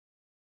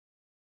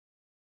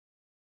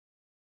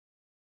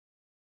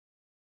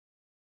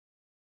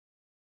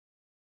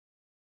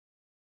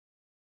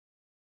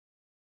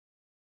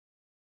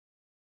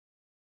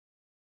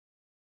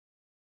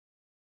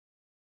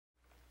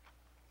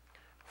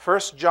1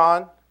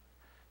 John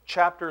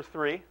chapter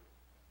 3.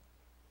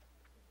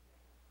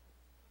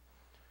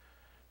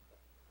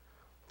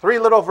 3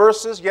 little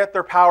verses, yet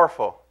they're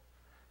powerful.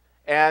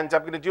 And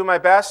I'm going to do my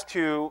best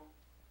to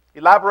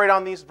elaborate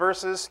on these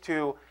verses,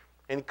 to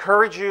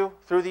encourage you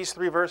through these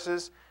 3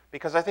 verses,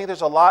 because I think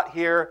there's a lot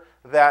here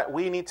that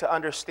we need to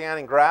understand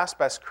and grasp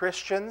as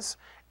Christians.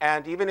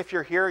 And even if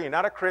you're here, you're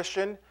not a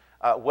Christian,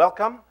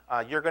 welcome.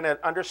 You're going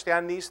to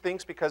understand these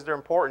things because they're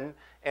important,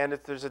 and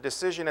if there's a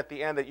decision at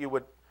the end that you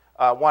would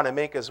want to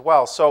make as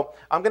well. So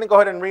I'm going to go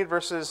ahead and read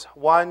verses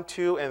 1,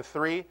 2, and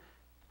 3.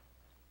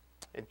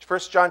 In 1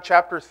 John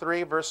chapter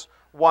 3, verse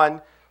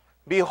 1,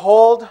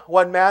 "Behold,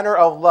 what manner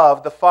of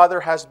love the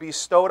Father has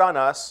bestowed on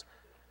us,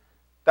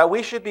 that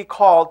we should be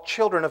called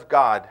children of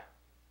God.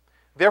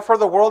 Therefore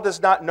the world does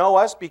not know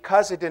us,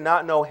 because it did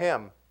not know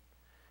Him.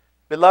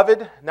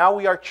 Beloved, now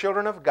we are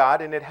children of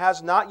God, and it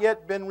has not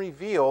yet been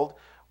revealed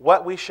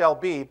what we shall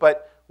be.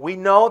 But we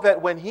know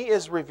that when He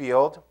is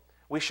revealed,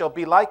 we shall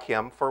be like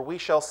Him, for we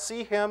shall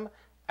see Him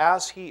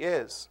as He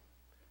is.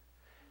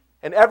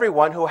 And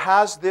everyone who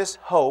has this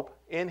hope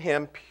in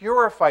Him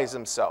purifies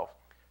himself,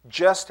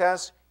 just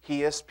as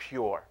He is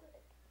pure."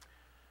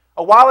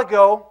 A while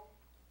ago,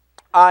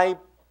 I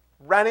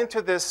ran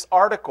into this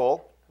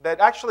article that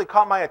actually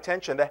caught my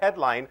attention. The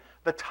headline,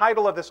 the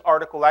title of this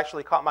article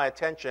actually caught my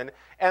attention.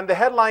 And the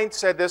headline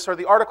said this, or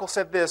the article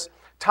said this: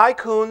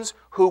 "Tycoons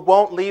who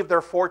won't leave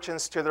their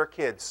fortunes to their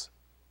kids."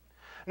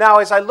 Now,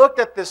 as I looked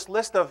at this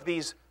list of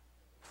these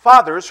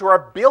fathers who are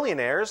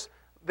billionaires,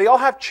 they all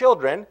have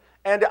children.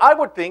 And I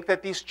would think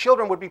that these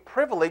children would be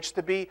privileged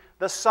to be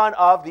the son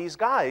of these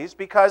guys,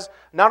 because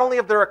not only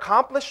of their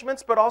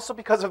accomplishments, but also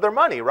because of their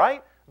money,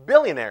 right?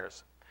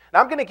 Billionaires.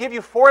 Now I'm going to give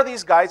you 4 of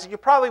these guys, and you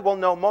probably will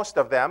know most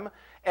of them,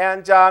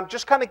 and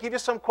just kind of give you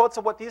some quotes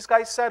of what these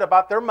guys said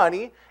about their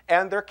money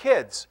and their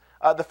kids.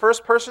 The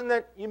first person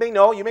that you may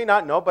know, you may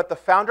not know, but the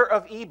founder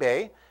of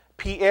eBay,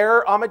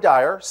 Pierre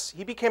Omidyar,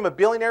 he became a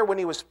billionaire when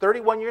he was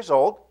 31 years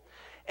old,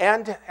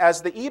 and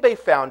as the eBay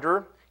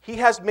founder, he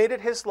has made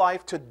it his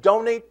life to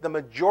donate the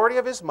majority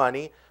of his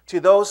money to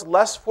those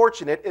less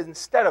fortunate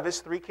instead of his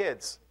 3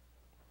 kids.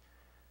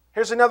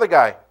 Here's another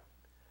guy,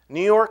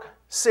 New York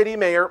City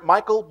Mayor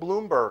Michael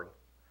Bloomberg.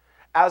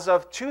 As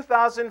of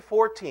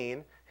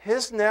 2014,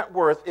 his net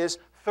worth is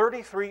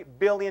 $33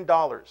 billion.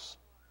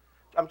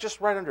 I'm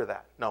just right under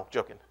that. No,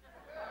 joking.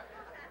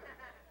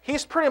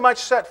 He's pretty much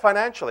set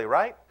financially,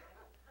 right?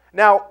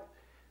 Now,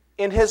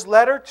 in his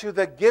letter to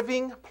the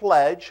Giving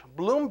Pledge,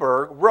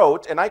 Bloomberg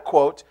wrote, and I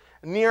quote,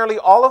 "Nearly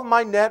all of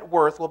my net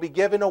worth will be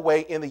given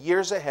away in the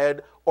years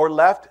ahead or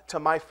left to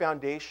my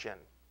foundation."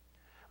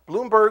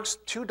 Bloomberg's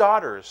 2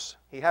 daughters,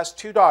 he has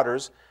 2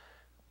 daughters,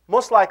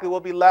 most likely will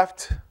be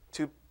left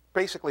to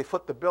basically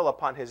foot the bill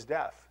upon his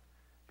death,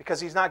 because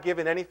he's not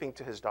giving anything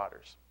to his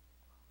daughters.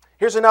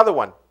 Here's another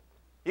one.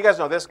 You guys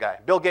know this guy,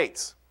 Bill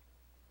Gates.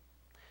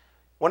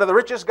 One of the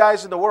richest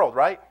guys in the world,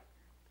 right?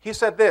 He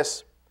said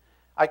this,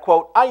 I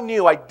quote, "I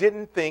knew I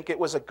didn't think it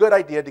was a good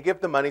idea to give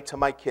the money to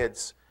my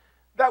kids.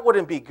 That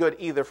wouldn't be good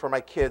either for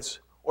my kids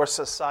or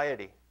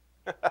society."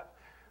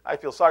 I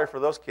feel sorry for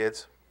those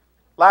kids.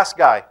 Last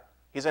guy,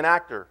 he's an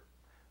actor.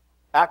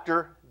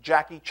 Actor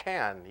Jackie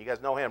Chan. You guys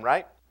know him,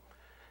 right?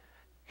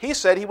 He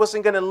said he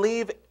wasn't going to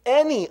leave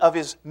any of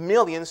his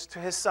millions to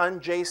his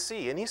son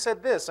JC. And he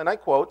said this, and I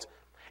quote,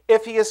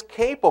 "If he is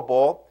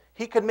capable,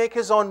 he could make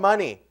his own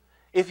money.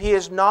 If he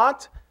is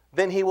not,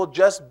 then he will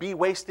just be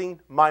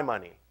wasting my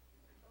money."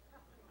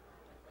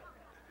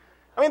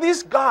 I mean,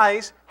 these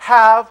guys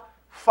have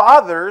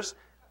fathers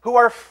who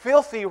are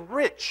filthy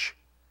rich.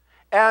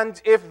 And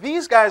if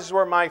these guys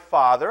were my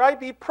father, I'd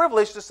be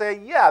privileged to say,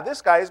 yeah,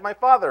 this guy is my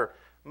father.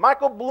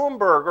 Michael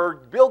Bloomberg or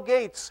Bill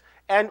Gates.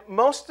 And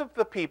most of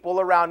the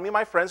people around me,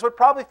 my friends, would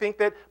probably think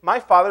that my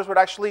fathers would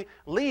actually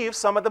leave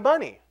some of the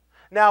money.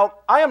 Now,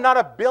 I am not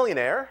a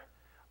billionaire,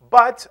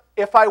 but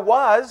if I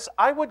was,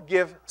 I would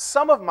give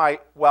some of my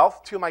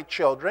wealth to my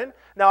children.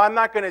 Now, I'm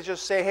not going to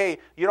just say, hey,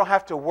 you don't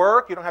have to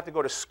work, you don't have to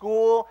go to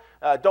school,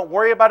 don't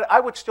worry about it. I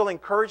would still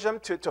encourage them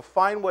to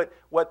find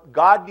what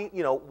God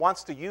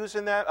wants to use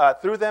in them,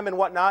 through them and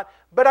whatnot.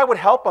 But I would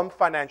help them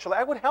financially.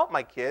 I would help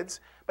my kids.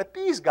 But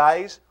these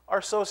guys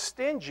are so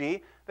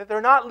stingy that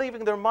they're not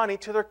leaving their money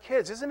to their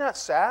kids. Isn't that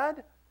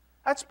sad?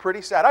 That's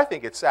pretty sad. I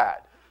think it's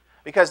sad.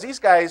 Because these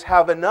guys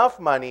have enough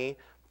money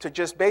to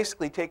just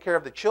basically take care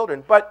of the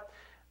children. But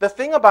the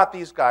thing about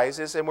these guys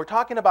is, and we're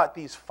talking about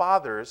these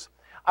fathers,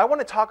 I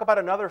want to talk about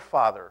another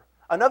father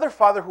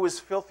who is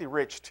filthy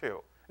rich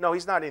too. No,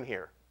 he's not in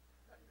here.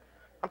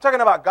 I'm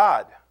talking about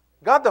God,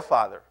 God the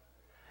Father.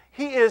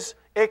 He is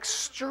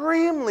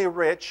extremely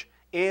rich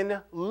in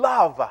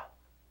love.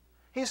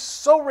 He's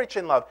so rich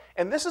in love.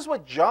 And this is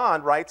what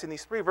John writes in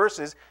these 3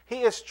 verses.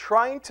 He is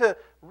trying to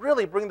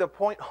really bring the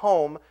point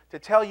home to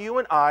tell you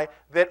and I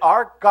that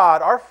our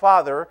God, our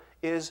Father,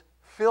 is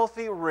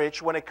filthy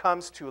rich when it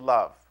comes to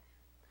love.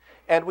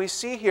 And we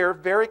see here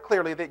very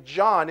clearly that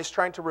John is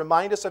trying to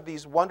remind us of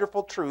these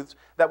wonderful truths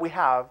that we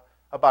have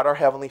about our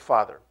Heavenly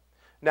Father.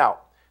 Now,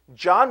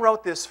 John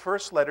wrote this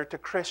first letter to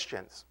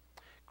Christians.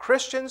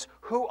 Christians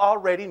who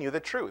already knew the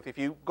truth. If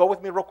you go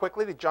with me real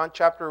quickly to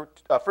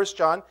 1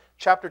 John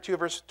chapter 2,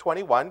 verse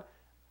 21,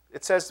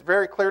 it says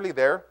very clearly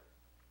there,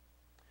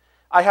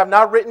 I have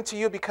not written to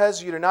you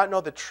because you do not know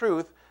the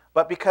truth,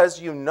 but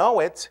because you know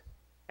it,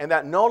 and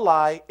that no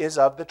lie is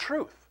of the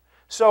truth.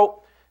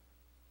 So,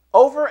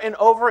 over and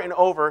over and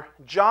over,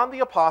 John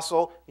the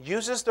Apostle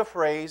uses the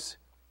phrase,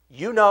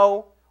 you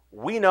know,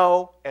 we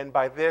know, and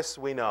by this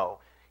we know.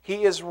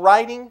 He is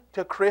writing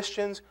to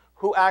Christians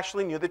who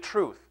actually knew the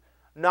truth.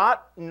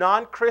 Not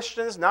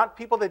non-Christians, not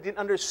people that didn't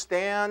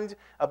understand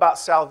about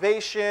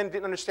salvation,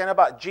 didn't understand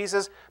about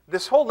Jesus.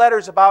 This whole letter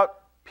is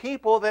about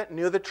people that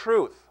knew the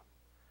truth.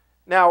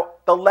 Now,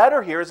 the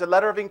letter here is a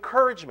letter of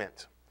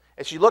encouragement.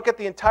 As you look at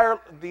the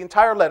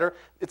entire letter,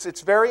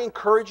 it's very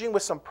encouraging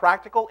with some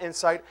practical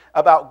insight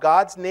about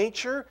God's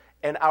nature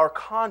and our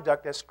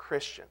conduct as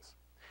Christians.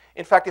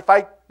 In fact, if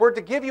I were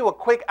to give you a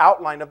quick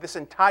outline of this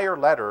entire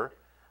letter,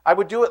 I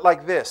would do it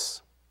like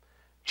this.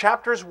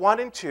 Chapters 1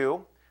 and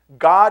 2,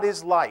 God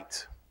is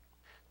light.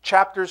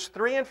 Chapters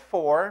 3 and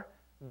 4,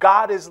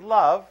 God is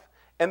love.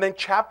 And then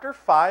chapter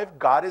 5,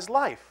 God is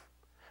life.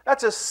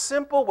 That's a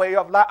simple way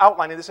of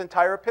outlining this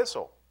entire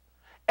epistle.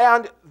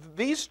 And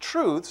these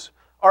truths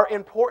are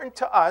important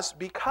to us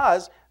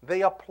because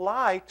they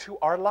apply to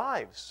our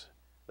lives.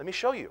 Let me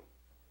show you.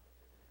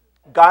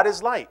 God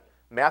is light.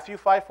 Matthew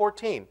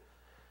 5:14.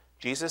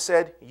 Jesus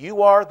said,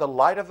 you are the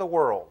light of the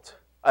world.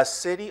 A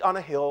city on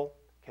a hill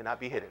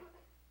cannot be hidden.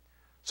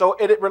 So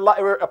it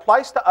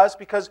applies to us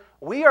because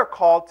we are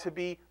called to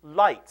be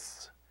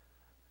lights.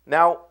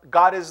 Now,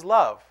 God is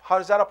love. How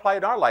does that apply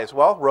in our lives?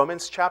 Well,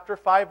 Romans chapter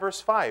 5, verse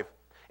 5.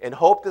 And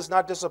hope does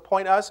not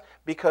disappoint us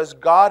because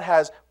God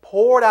has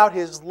poured out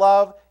His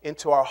love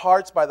into our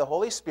hearts by the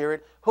Holy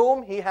Spirit,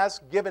 whom He has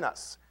given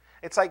us.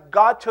 It's like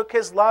God took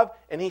His love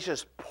and He's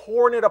just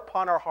pouring it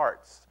upon our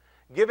hearts,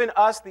 giving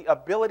us the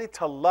ability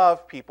to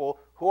love people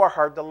who are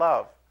hard to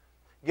love,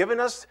 giving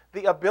us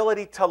the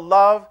ability to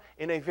love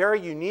in a very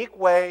unique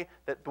way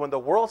that when the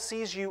world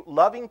sees you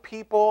loving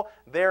people,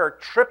 they're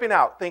tripping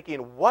out thinking,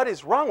 what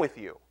is wrong with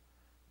you?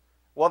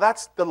 Well,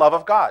 that's the love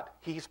of God.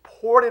 He's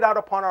poured it out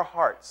upon our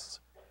hearts.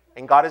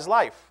 And God is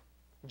life.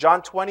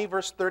 John 20,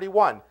 verse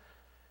 31.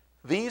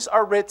 These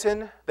are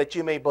written that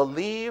you may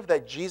believe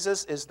that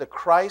Jesus is the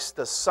Christ,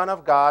 the Son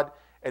of God,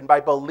 and by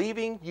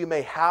believing you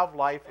may have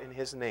life in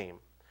His name.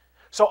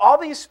 So all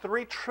these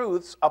three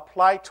truths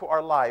apply to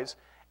our lives,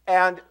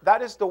 and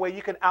that is the way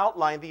you can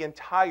outline the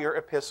entire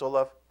epistle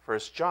of 1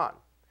 John.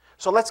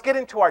 So let's get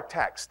into our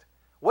text.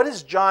 What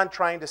is John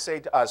trying to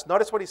say to us?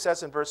 Notice what he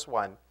says in verse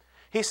 1.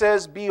 He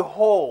says,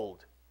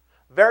 behold.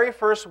 Very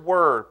first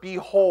word,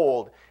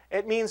 behold.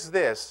 It means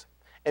this.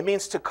 It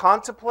means to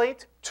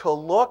contemplate, to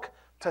look,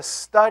 to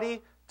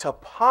study, to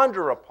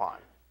ponder upon.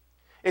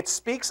 It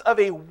speaks of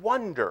a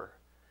wonder.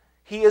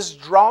 He is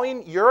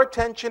drawing your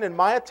attention and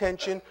my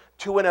attention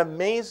to an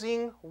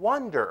amazing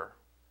wonder.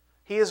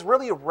 He is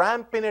really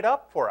ramping it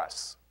up for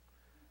us.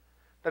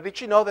 Now, did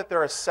you know that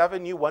there are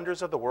 7 new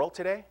wonders of the world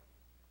today?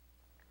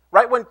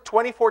 Right when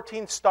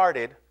 2014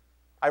 started,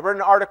 I read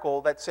an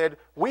article that said,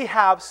 we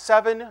have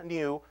 7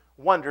 new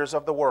wonders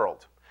of the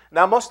world.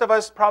 Now, most of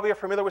us probably are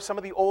familiar with some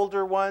of the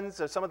older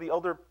ones, some of the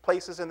older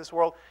places in this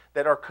world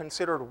that are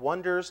considered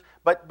wonders,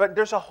 but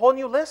there's a whole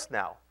new list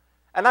now.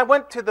 And I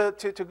went to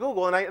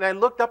Google and I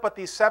looked up at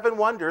these 7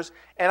 wonders,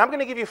 and I'm going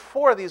to give you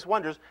 4 of these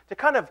wonders to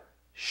kind of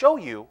show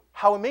you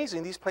how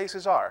amazing these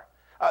places are.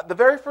 The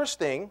very first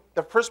thing,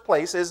 the first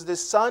place is the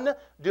Sun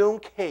Dune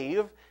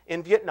Cave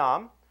in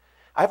Vietnam.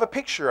 I have a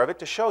picture of it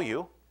to show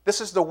you. This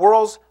is the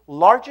world's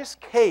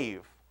largest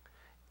cave.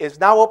 It's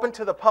now open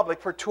to the public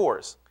for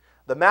tours.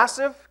 The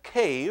massive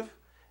cave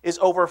is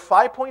over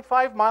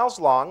 5.5 miles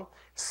long,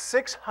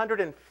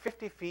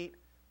 650 feet,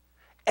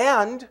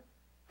 and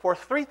for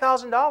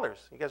 $3,000.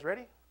 You guys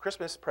ready?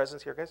 Christmas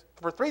presents here, guys.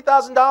 For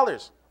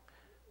 $3,000,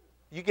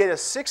 you get a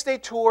 6-day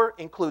tour,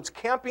 includes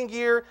camping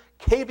gear,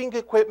 caving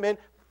equipment,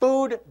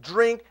 food,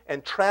 drink,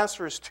 and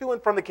transfers to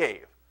and from the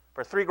cave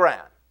for $3,000.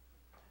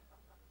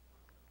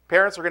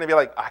 Parents are going to be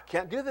like, I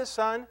can't do this,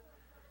 son.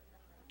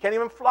 Can't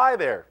even fly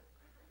there.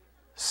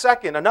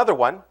 Second, another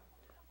one,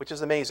 which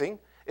is amazing,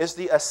 is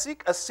the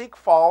Asik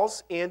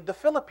Falls in the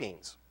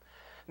Philippines.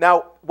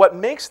 Now, what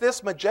makes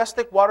this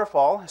majestic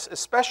waterfall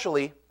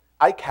especially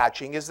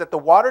eye-catching is that the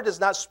water does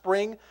not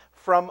spring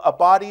from a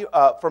body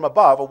from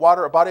above,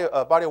 a body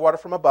of water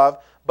from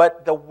above,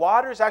 but the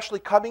water is actually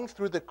coming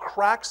through the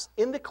cracks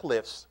in the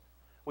cliffs,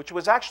 which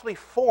was actually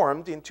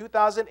formed in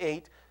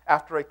 2008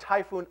 after a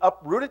typhoon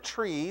uprooted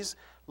trees,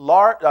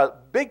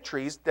 big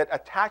trees that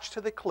attached to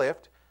the cliff,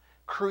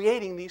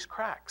 creating these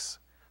cracks.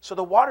 So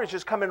the water is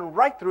just coming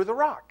right through the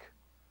rock.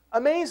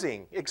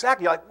 Amazing.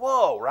 Exactly. You're like,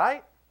 whoa,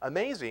 right?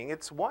 Amazing.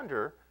 It's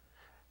wonder.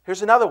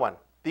 Here's another one.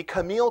 The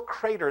Camille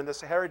Crater in the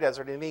Sahara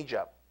Desert in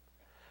Egypt.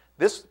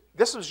 This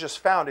was just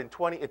found in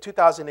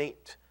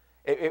 2008.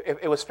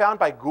 It was found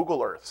by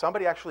Google Earth.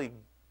 Somebody actually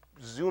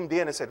zoomed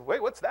in and said,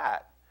 wait, what's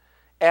that?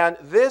 And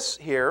this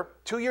here,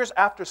 2 years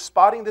after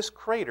spotting this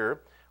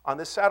crater on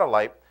this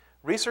satellite,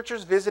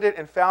 researchers visited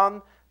and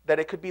found that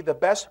it could be the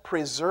best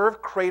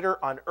preserved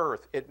crater on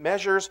Earth. It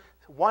measures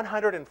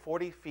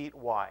 140 feet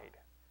wide.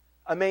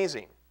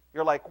 Amazing.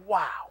 You're like,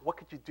 wow, what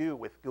could you do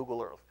with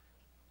Google Earth?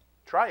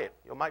 Try it.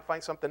 You might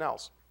find something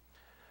else.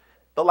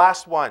 The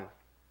last one,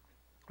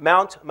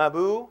 Mount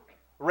Mabu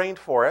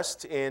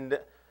rainforest in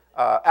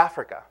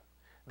Africa.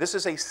 This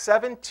is a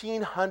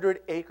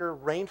 1,700-acre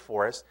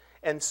rainforest,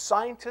 and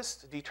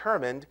scientists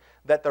determined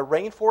that the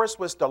rainforest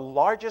was the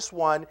largest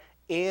one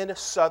in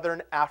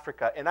southern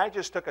Africa. And I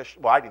just took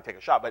I didn't take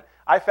a shot, but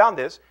I found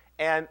this,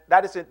 and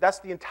that's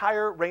the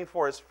entire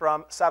rainforest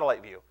from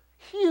satellite view.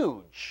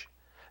 Huge.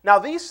 Now,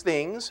 these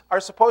things are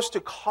supposed to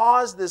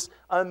cause this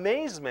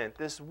amazement,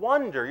 this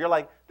wonder. You're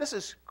like, this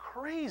is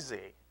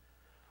crazy.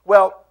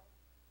 Well,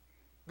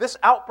 this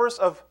outburst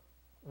of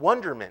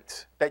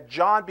wonderment that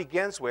John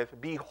begins with,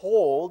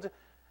 behold,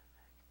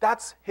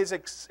 that's his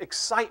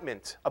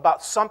excitement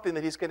about something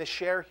that he's going to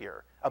share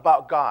here,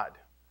 about God.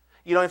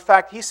 You know, in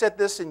fact, he said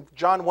this in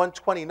John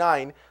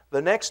 1:29.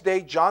 The next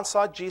day, John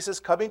saw Jesus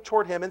coming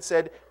toward him and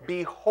said,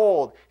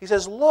 behold. He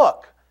says,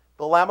 look,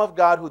 the Lamb of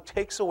God who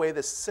takes away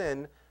the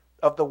sin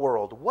of the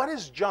world. What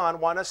does John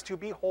want us to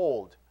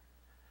behold?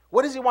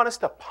 What does he want us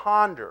to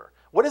ponder?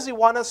 What does he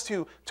want us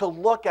to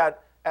look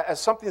at as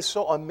something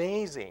so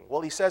amazing?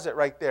 Well, he says it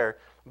right there.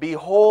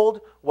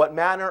 Behold, what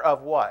manner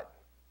of what?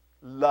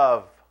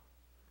 Love.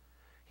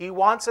 He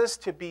wants us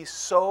to be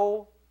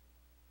so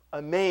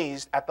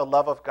amazed at the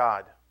love of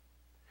God.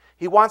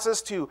 He wants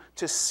us to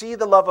see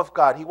the love of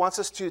God. He wants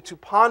us to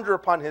ponder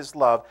upon his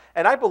love.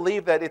 And I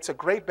believe that it's a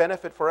great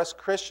benefit for us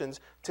Christians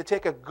to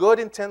take a good,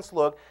 intense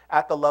look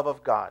at the love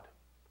of God.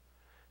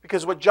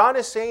 Because what John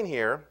is saying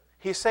here,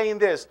 he's saying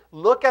this,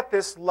 look at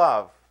this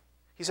love.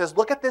 He says,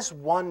 look at this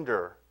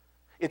wonder.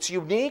 It's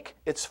unique,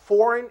 it's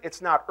foreign, it's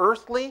not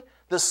earthly.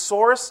 The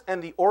source and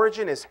the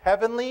origin is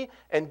heavenly,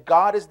 and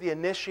God is the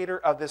initiator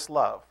of this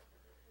love.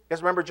 You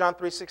guys remember John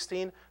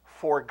 3:16?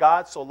 For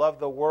God so loved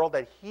the world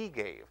that he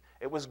gave.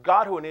 It was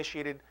God who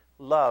initiated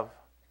love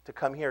to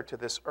come here to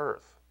this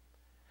earth.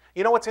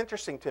 You know what's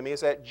interesting to me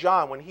is that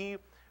John, when he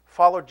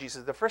followed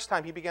Jesus, the first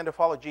time he began to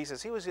follow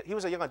Jesus, he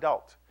was a young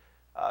adult.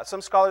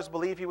 Some scholars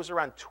believe he was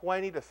around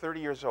 20 to 30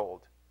 years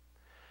old.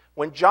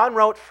 When John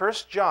wrote 1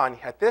 John,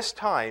 at this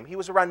time, he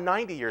was around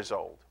 90 years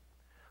old.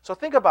 So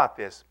think about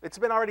this. It's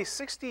been already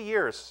 60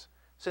 years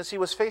since he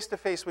was face to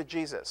face with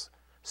Jesus.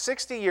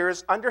 60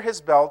 years under his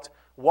belt,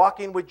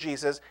 walking with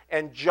Jesus,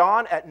 and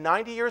John at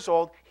 90 years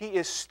old, he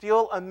is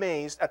still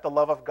amazed at the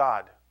love of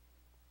God.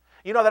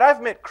 You know that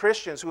I've met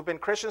Christians who have been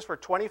Christians for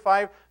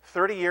 25,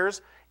 30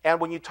 years, and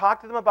when you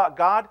talk to them about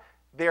God,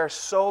 they are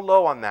so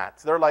low on that.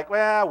 They're like,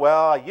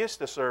 well, I used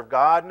to serve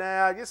God.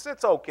 Nah, it's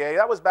okay.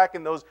 That was back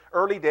in those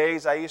early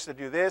days. I used to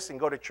do this and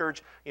go to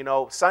church,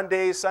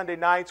 Sundays, Sunday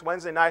nights,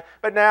 Wednesday night.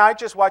 But now I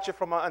just watch it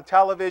on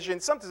television.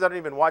 Sometimes I don't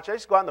even watch it. I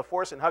just go out in the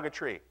forest and hug a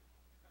tree.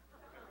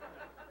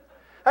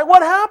 Like,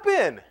 what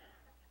happened?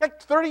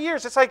 Like 30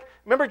 years. It's like,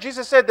 remember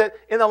Jesus said that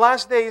in the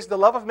last days, the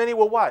love of many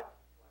will what?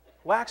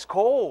 Wax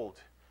cold.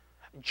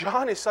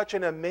 John is such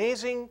an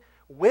amazing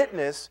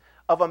witness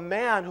of a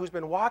man who's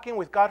been walking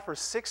with God for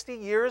 60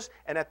 years,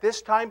 and at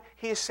this time,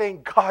 he is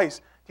saying, guys,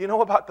 do you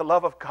know about the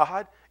love of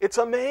God? It's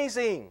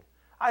amazing.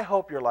 I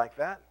hope you're like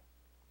that.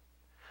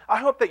 I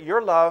hope that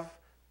your love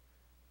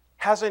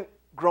hasn't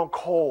grown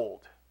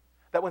cold.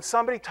 That when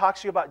somebody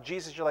talks to you about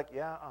Jesus, you're like,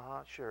 yeah,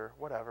 sure,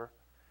 whatever.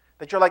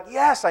 That you're like,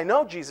 yes, I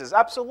know Jesus,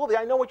 absolutely,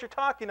 I know what you're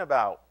talking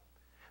about.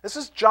 This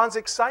is John's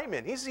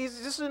excitement. This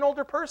is an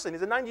older person.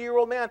 He's a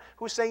 90-year-old man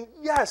who's saying,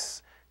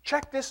 yes,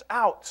 check this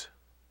out.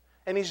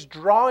 And he's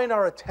drawing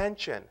our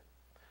attention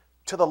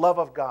to the love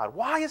of God.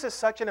 Why is it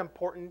such an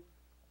important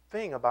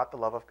thing about the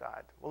love of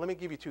God? Well, let me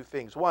give you two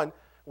things. One,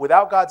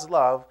 without God's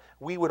love,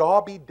 we would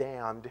all be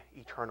damned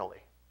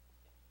eternally.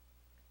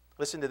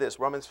 Listen to this,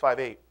 Romans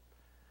 5:8.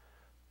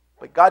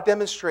 But God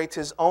demonstrates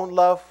his own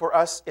love for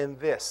us in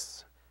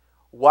this.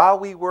 While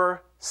we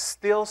were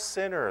still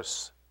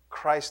sinners,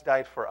 Christ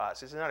died for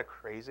us. Isn't that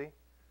crazy?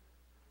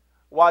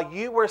 While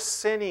you were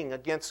sinning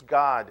against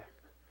God,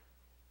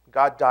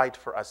 God died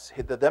for us.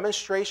 The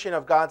demonstration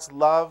of God's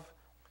love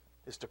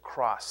is the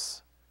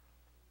cross.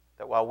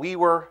 That while we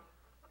were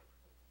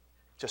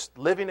just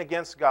living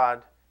against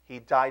God, he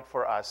died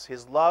for us.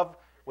 His love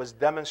was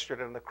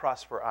demonstrated on the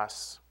cross for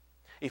us.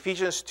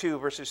 Ephesians 2,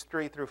 verses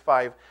 3 through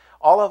 5.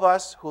 All of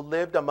us who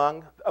lived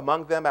among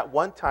them at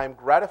one time,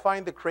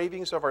 gratifying the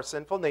cravings of our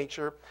sinful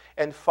nature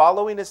and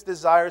following its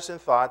desires and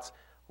thoughts,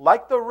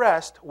 like the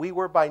rest, we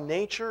were by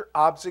nature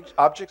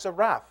objects of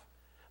wrath.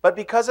 But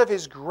because of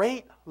his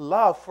great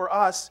love for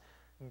us,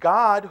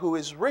 God, who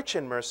is rich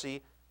in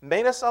mercy,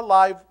 made us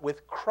alive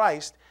with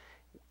Christ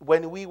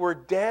when we were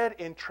dead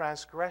in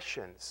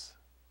transgressions.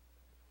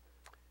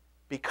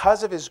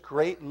 Because of his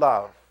great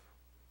love,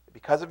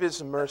 because of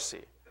his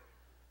mercy.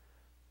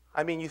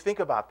 I mean, you think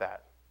about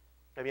that.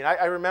 I mean,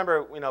 I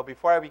remember,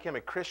 before I became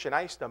a Christian,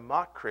 I used to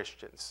mock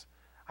Christians.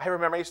 I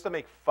remember I used to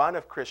make fun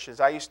of Christians.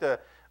 I used to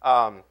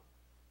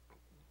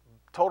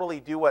totally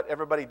do what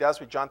everybody does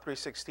with John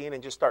 3:16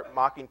 and just start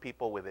mocking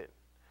people with it.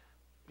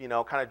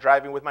 kind of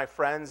driving with my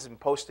friends and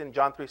posting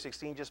John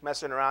 3:16, just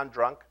messing around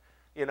drunk.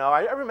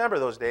 I remember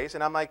those days,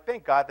 and I'm like,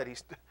 thank God that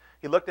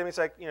he looked at me. He's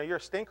like, you're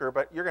a stinker,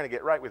 but you're going to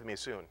get right with me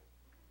soon.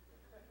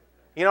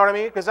 You know what I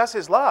mean? Because that's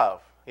his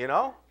love,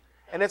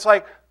 And it's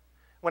like,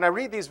 when I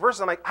read these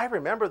verses, I'm like, I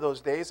remember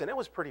those days, and it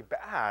was pretty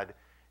bad.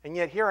 And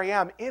yet here I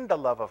am in the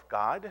love of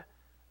God,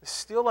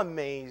 still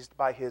amazed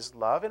by his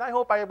love. And I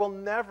hope I will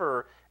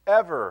never,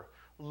 ever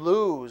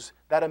lose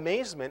that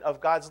amazement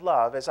of God's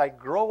love as I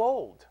grow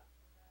old.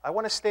 I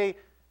want to stay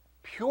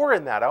pure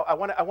in that. I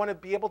want to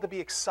be able to be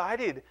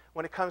excited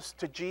when it comes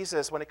to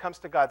Jesus, when it comes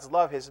to God's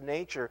love, his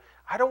nature.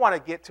 I don't want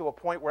to get to a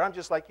point where I'm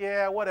just like,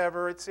 yeah,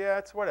 whatever, it's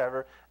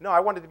whatever. No, I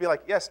want it to be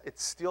like, yes,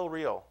 it's still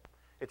real.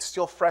 It's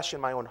still fresh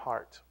in my own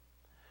heart.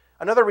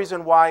 Another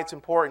reason why it's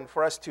important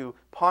for us to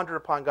ponder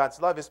upon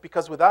God's love is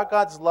because without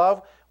God's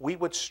love, we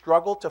would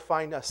struggle to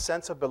find a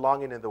sense of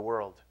belonging in the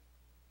world.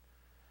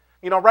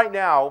 Right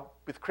now,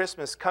 with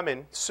Christmas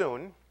coming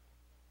soon,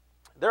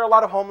 there are a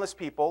lot of homeless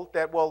people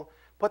that will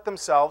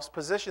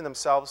position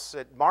themselves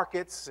at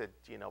markets, at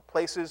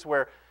places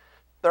where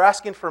they're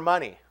asking for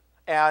money.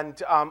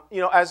 And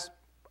as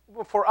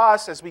for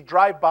us, as we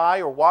drive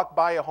by or walk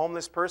by a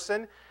homeless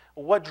person,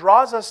 what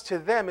draws us to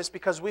them is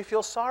because we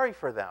feel sorry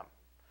for them.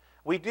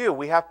 We do.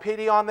 We have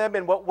pity on them.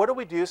 And what do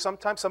we do?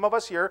 Sometimes some of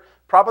us here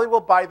probably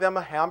will buy them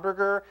a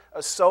hamburger,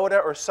 a soda,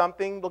 or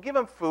something. We'll give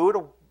them food,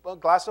 a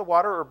glass of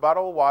water or a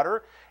bottle of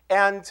water,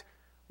 and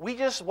we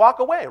just walk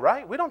away,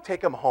 right? We don't take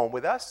them home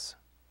with us.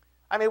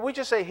 I mean, we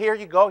just say, here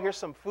you go, here's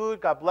some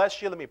food, God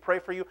bless you, let me pray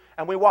for you,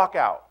 and we walk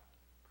out.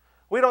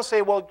 We don't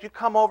say, well, you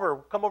come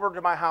over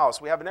to my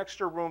house. We have an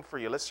extra room for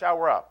you. Let's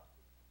shower up.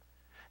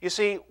 You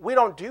see, we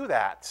don't do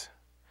that.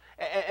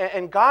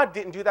 And God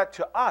didn't do that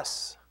to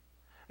us.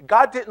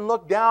 God didn't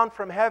look down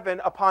from heaven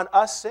upon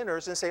us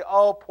sinners and say,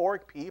 oh, poor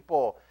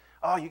people.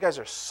 Oh, you guys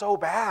are so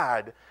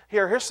bad.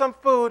 Here's some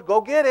food.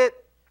 Go get it.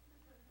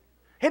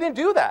 He didn't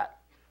do that.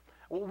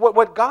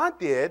 What God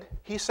did,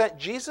 he sent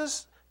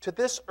Jesus to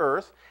this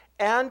earth,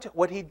 and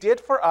what he did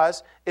for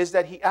us is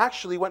that he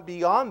actually went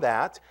beyond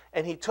that,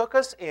 and he took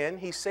us in,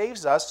 he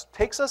saves us,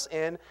 takes us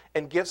in,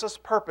 and gives us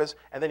purpose,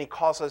 and then he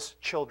calls us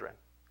children.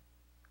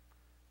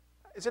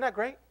 Isn't that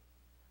great?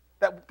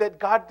 That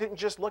God didn't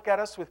just look at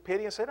us with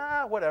pity and said,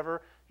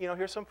 whatever,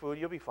 here's some food,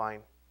 you'll be fine.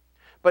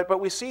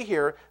 But we see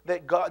here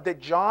that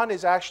John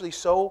is actually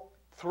so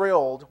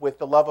thrilled with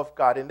the love of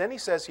God. And then he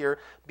says here,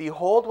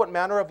 behold what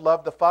manner of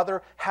love the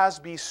Father has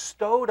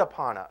bestowed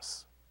upon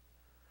us.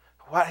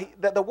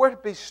 The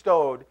word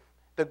bestowed,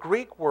 the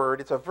Greek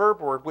word, it's a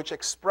verb word which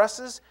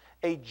expresses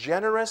a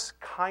generous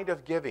kind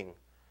of giving.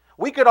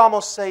 We could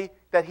almost say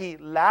that he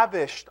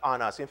lavished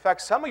on us. In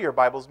fact, some of your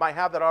Bibles might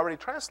have that already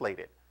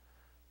translated.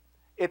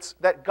 It's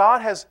that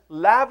God has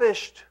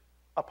lavished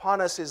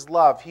upon us his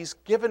love. He's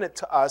given it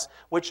to us,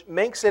 which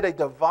makes it a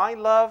divine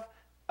love,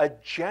 a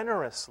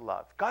generous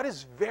love. God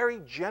is very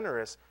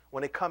generous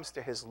when it comes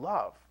to his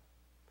love.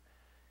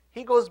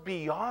 He goes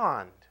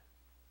beyond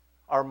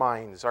our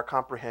minds, our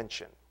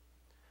comprehension.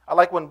 I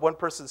like when one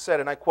person said,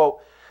 and I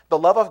quote, the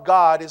love of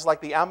God is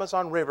like the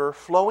Amazon River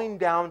flowing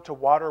down to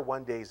water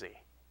one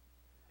daisy.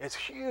 It's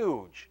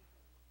huge.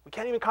 We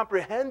can't even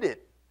comprehend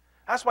it.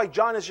 That's why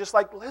John is just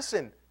like,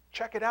 listen,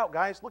 check it out,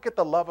 guys. Look at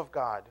the love of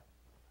God.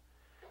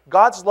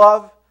 God's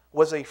love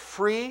was a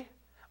free,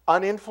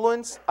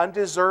 uninfluenced,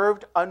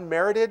 undeserved,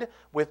 unmerited,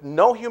 with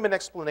no human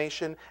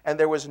explanation, and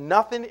there was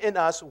nothing in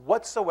us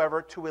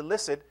whatsoever to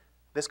elicit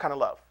this kind of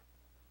love.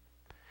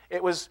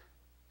 It was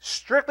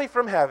strictly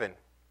from heaven.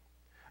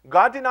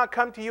 God did not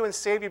come to you and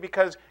save you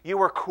because you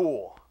were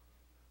cool.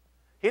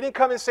 He didn't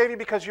come and save you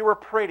because you were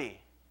pretty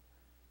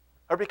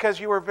or because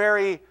you were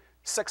very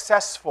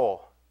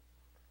successful.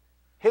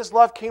 His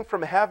love came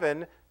from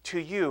heaven to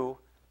you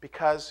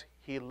because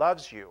he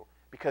loves you,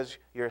 because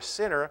you're a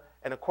sinner,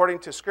 and according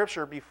to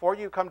Scripture, before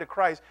you come to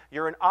Christ,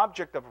 you're an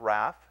object of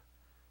wrath.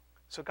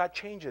 So God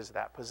changes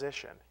that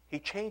position. He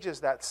changes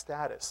that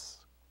status.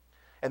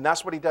 And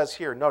that's what he does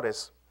here.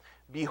 Notice,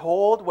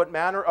 behold what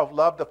manner of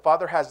love the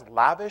Father has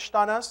lavished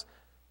on us,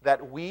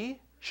 that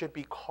we should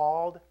be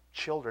called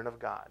children of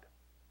God.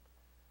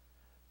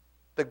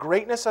 The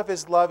greatness of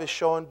his love is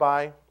shown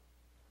by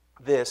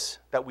this,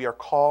 that we are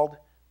called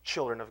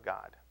children of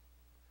God.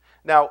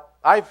 Now,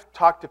 I've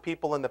talked to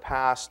people in the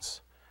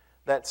past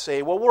that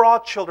say, well, we're all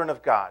children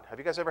of God. Have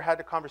you guys ever had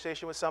a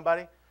conversation with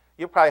somebody?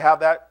 You'll probably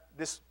have that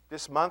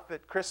this month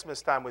at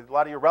Christmas time with a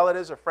lot of your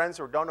relatives or friends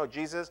who don't know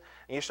Jesus,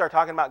 and you start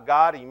talking about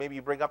God, and maybe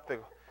you bring up the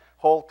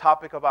whole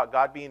topic about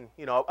God being,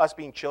 us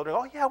being children.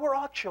 Oh, yeah, we're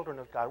all children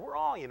of God. We're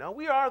all,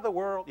 we are the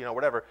world,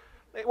 whatever.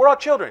 We're all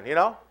children,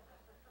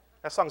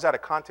 That song's out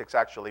of context,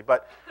 actually.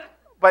 But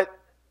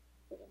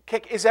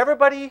is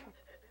everybody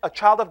a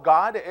child of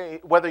God?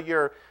 Whether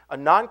you're a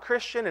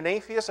non-Christian, an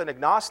atheist, an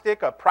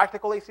agnostic, a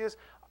practical atheist,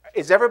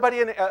 is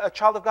everybody a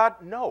child of God?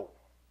 No.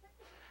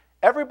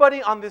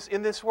 Everybody on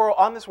this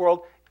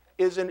world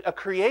is a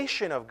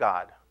creation of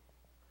God.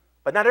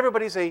 But not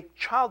everybody's a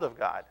child of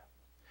God.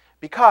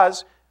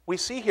 Because we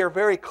see here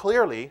very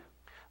clearly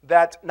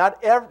that not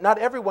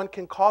everyone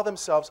can call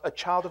themselves a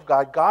child of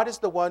God. God is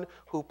the one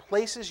who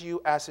places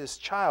you as his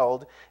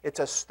child. It's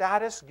a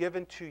status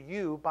given to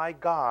you by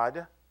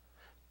God.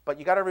 But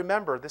you got to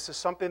remember, this is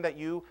something that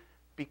you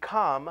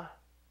become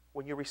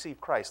when you receive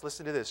Christ.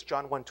 Listen to this,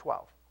 John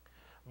 1:12.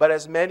 But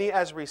as many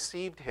as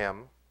received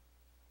him,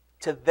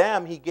 to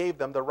them he gave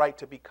them the right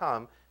to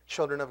become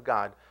children of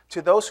God,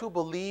 to those who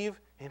believe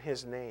in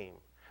his name.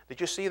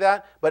 Did you see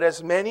that? But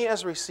as many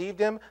as received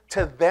him,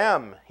 to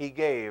them he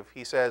gave,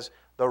 he says,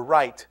 the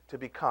right to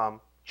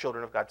become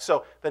children of God.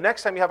 So the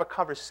next time you have a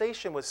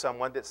conversation with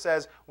someone that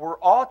says, we're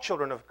all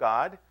children of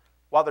God,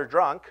 while they're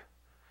drunk,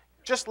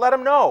 just let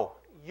them know,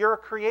 you're a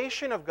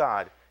creation of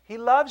God. He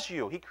loves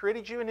you. He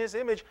created you in his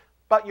image,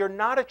 but you're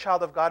not a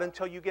child of God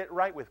until you get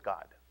right with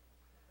God.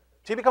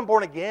 Till you become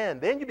born again,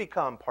 then you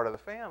become part of the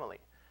family.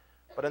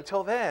 But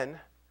until then,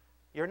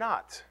 you're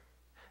not.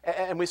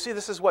 And we see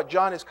this is what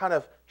John is kind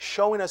of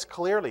showing us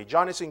clearly.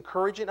 John is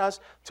encouraging us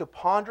to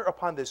ponder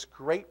upon this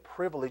great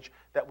privilege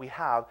that we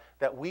have,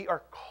 that we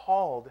are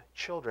called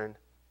children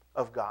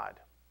of God.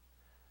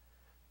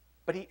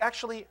 But he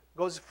actually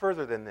goes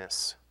further than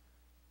this.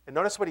 And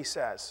notice what he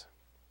says.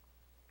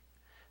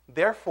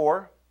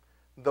 Therefore,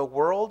 the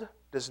world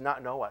does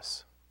not know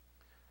us,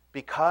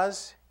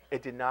 because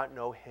it did not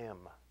know him.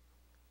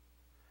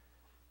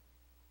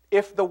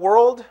 If the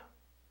world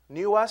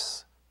knew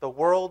us, the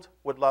world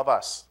would love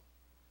us.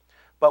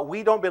 But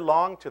we don't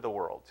belong to the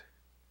world.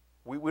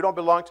 We don't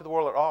belong to the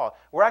world at all.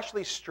 We're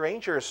actually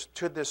strangers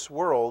to this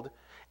world,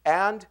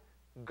 and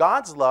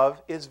God's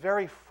love is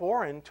very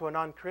foreign to a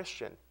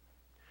non-Christian.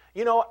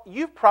 You know,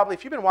 you've probably,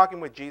 if you've been walking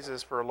with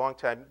Jesus for a long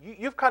time,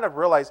 you've kind of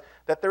realized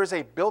that there is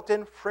a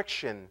built-in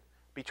friction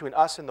between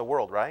us and the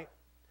world, right?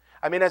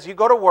 I mean, as you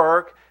go to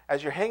work,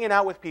 as you're hanging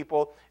out with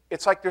people,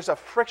 it's like there's a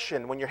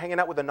friction when you're hanging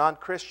out with a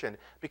non-Christian,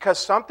 because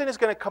something is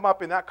going to come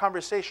up in that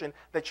conversation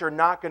that you're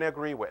not going to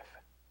agree with.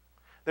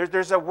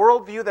 There's a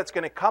worldview that's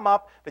going to come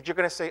up that you're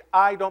going to say,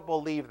 I don't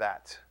believe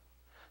that.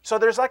 So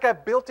there's like a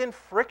built-in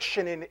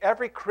friction in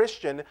every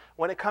Christian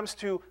when it comes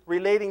to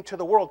relating to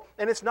the world.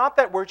 And it's not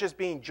that we're just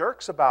being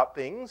jerks about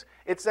things.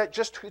 It's that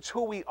it's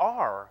who we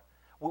are.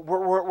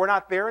 We're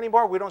not there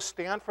anymore. We don't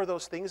stand for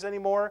those things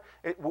anymore.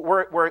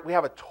 We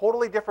have a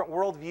totally different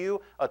worldview,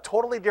 a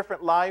totally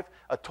different life,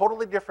 a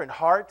totally different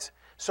heart.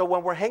 So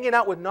when we're hanging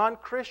out with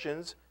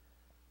non-Christians,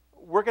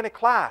 we're going to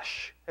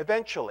clash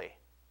eventually.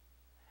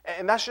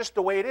 And that's just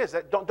the way it is.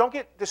 Don't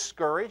get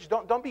discouraged.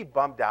 Don't be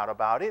bummed out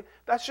about it.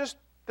 That's just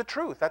the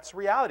truth. That's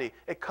reality.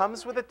 It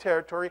comes with the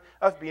territory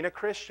of being a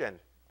Christian.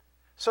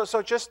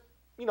 So just,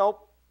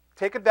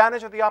 take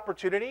advantage of the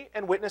opportunity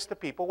and witness to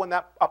people when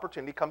that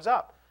opportunity comes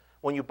up.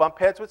 When you bump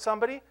heads with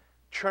somebody,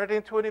 turn it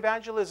into an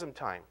evangelism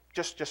time.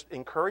 Just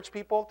encourage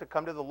people to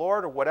come to the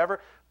Lord or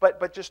whatever,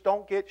 but just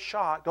don't get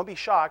shocked. Don't be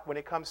shocked when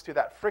it comes to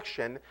that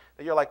friction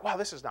that you're like, wow,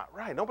 this is not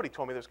right. Nobody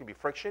told me there's going to be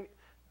friction.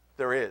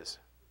 There is.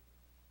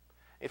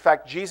 In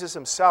fact, Jesus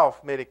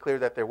himself made it clear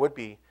that there would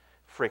be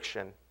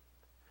friction.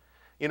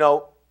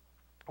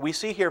 We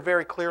see here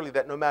very clearly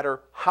that no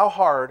matter how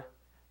hard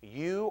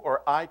you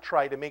or I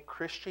try to make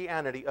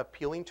Christianity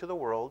appealing to the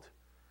world,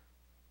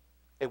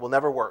 it will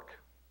never work.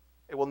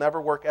 It will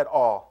never work at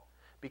all,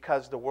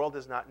 because the world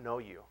does not know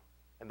you,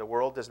 and the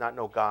world does not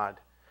know God.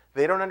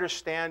 They don't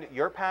understand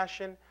your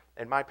passion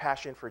and my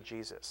passion for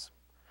Jesus.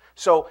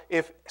 So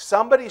if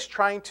somebody's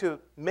trying to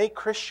make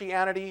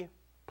Christianity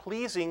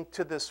pleasing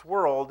to this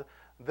world,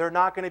 they're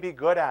not going to be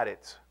good at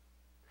it.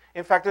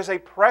 In fact, there's a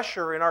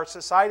pressure in our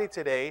society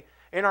today,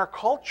 in our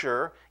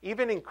culture,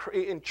 even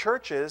in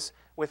churches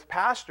with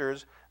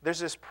pastors, there's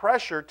this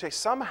pressure to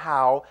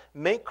somehow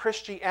make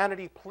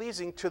Christianity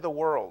pleasing to the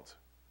world.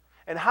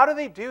 And how do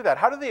they do that?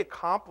 How do they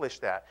accomplish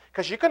that?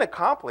 Because you can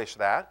accomplish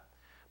that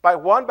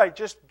by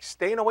just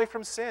staying away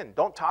from sin.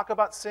 Don't talk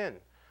about sin.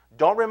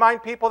 Don't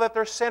remind people that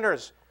they're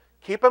sinners.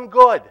 Keep them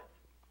good.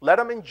 Let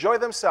them enjoy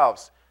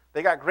themselves.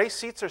 They got great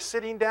seats they're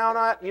sitting down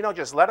at.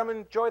 Just let them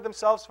enjoy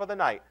themselves for the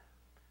night.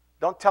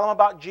 Don't tell them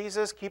about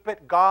Jesus. Keep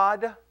it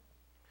God.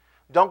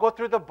 Don't go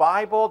through the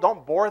Bible.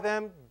 Don't bore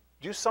them.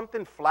 Do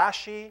something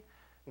flashy.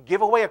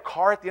 Give away a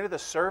car at the end of the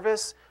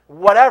service.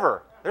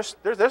 Whatever. There's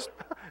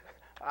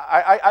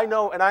I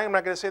know, and I'm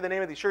not going to say the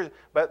name of these churches,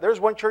 but there's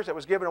one church that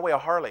was giving away a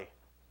Harley.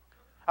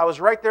 I was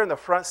right there in the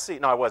front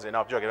seat. No, I wasn't.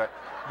 No, I'm joking.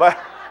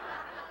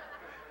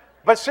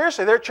 But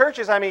seriously, there are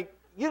churches,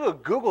 you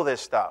could Google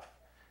this stuff,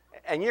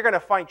 and you're going to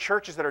find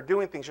churches that are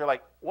doing things. You're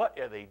like, what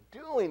are they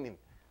doing?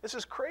 This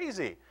is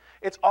crazy.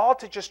 It's all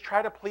to just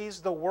try to please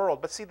the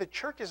world. But see, the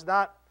church is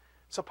not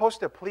supposed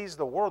to please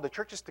the world. The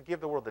church is to give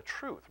the world the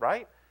truth,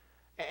 right?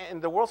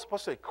 And the world's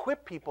supposed to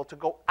equip people to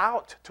go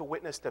out to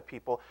witness to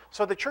people.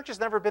 So the church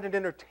has never been an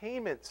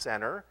entertainment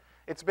center.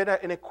 It's been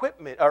an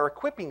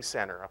equipping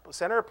center,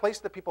 a place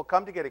that people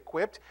come to get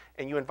equipped,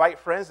 and you invite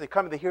friends. They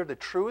come and they hear the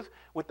truth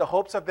with the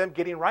hopes of them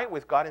getting right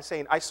with God and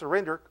saying, I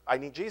surrender, I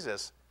need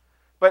Jesus.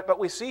 But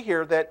we see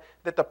here that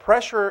the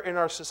pressure in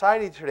our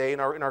society today, in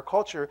our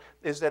culture,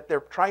 is that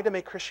they're trying to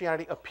make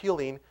Christianity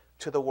appealing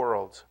to the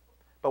world.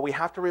 But we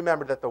have to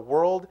remember that the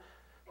world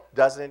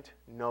doesn't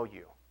know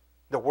you.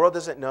 The world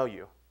doesn't know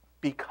you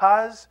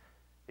because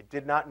it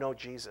did not know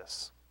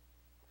Jesus.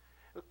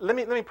 Let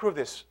me prove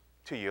this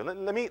to you.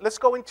 Let's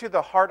go into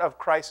the heart of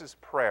Christ's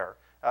prayer.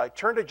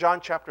 Turn to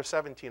John chapter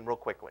 17 real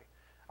quickly.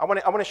 I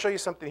want to show you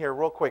something here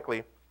real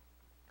quickly.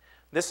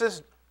 This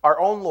is our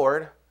own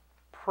Lord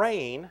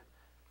praying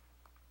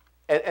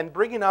and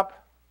bringing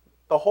up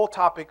the whole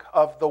topic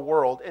of the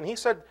world. And he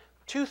said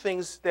two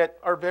things that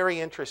are very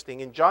interesting.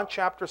 In John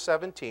chapter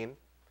 17,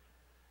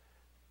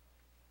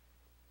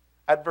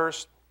 at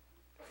verse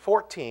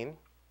 14,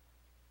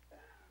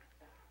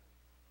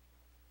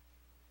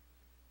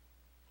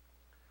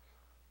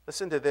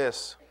 listen to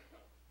this.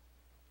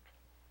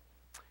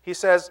 He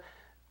says,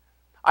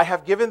 I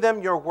have given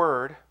them your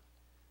word,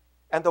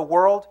 and the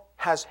world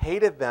has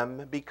hated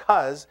them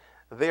because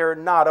they are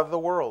not of the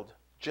world,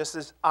 just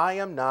as I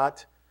am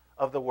not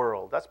of the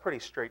world. That's pretty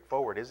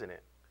straightforward, isn't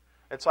it?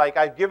 It's like,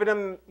 I've given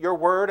them your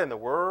word, and the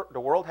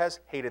world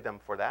has hated them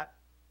for that.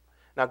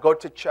 Now go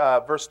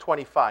to verse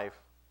 25.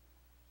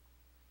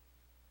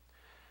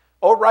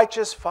 O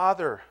righteous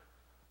Father,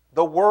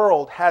 the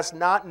world has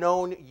not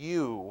known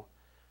you,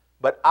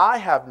 but I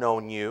have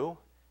known you,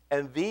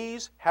 and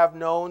these have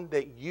known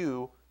that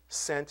you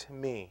sent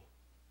me.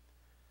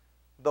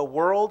 The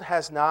world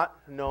has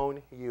not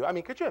known you. I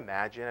mean, could you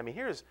imagine? I mean,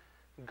 here's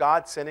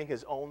God sending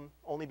his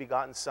only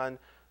begotten Son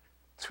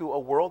to a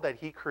world that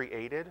he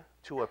created,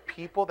 to a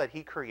people that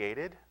he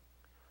created.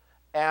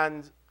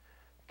 And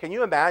can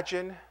you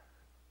imagine,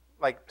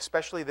 like,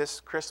 especially this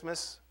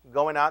Christmas,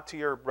 going out to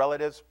your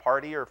relatives'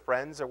 party or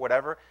friends or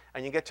whatever,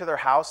 and you get to their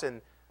house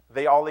and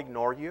they all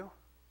ignore you?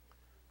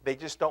 They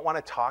just don't want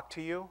to talk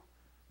to you.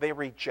 They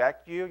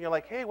reject you. You're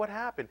like, hey, what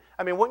happened?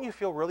 I mean, wouldn't you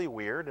feel really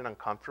weird and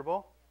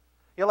uncomfortable?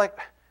 You're like,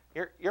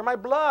 you're my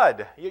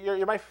blood.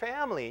 You're my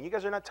family. And you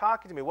guys are not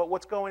talking to me.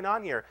 What's going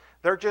on here?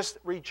 They're just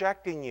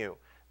rejecting you.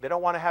 They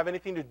don't want to have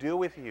anything to do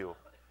with you,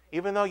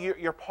 even though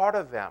you're part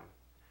of them.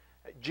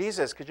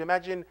 Jesus, could you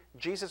imagine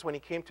Jesus when he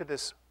came to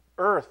this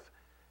earth?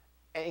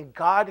 And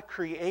God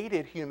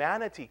created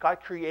humanity.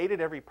 God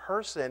created every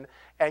person,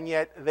 and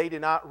yet they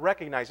did not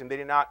recognize him. They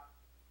did not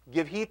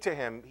give heed to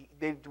him.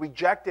 They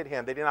rejected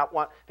him. They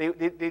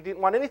didn't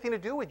want anything to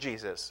do with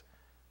Jesus.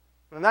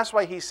 And that's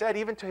why he said,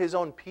 even to his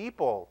own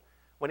people,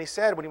 when he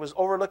was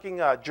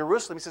overlooking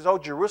Jerusalem, he says, oh,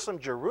 Jerusalem,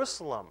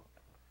 Jerusalem.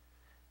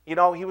 You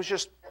know, he was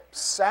just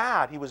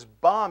sad. He was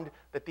bummed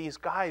that these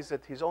guys,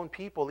 that his own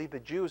people, the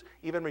Jews,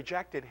 even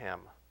rejected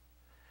him.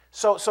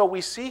 So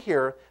we see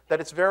here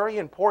that it's very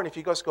important. If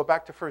you guys go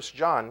back to 1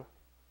 John,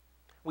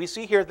 we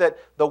see here that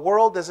the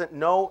world doesn't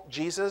know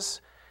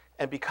Jesus,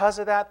 and because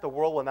of that, the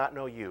world will not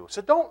know you.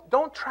 So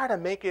don't try to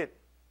make it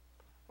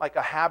like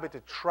a habit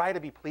to try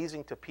to be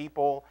pleasing to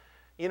people.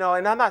 You know,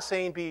 and I'm not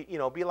saying be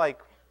like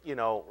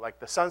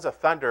the sons of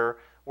thunder,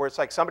 where it's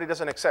like somebody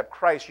doesn't accept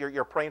Christ,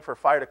 you're praying for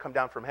fire to come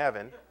down from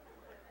heaven.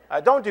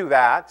 Don't do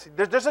that.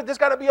 There's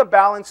got to be a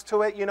balance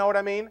to it, you know what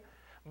I mean?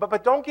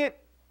 But don't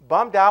get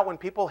bummed out when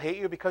people hate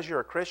you because you're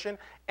a Christian.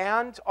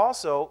 And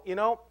also,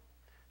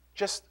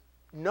 just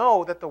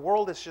know that the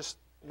world is just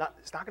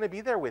it's not going to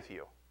be there with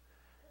you.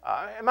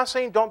 I'm not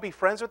saying don't be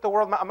friends with the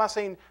world. I'm not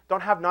saying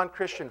don't have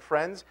non-Christian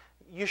friends.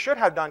 You should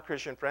have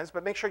non-Christian friends,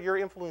 but make sure you're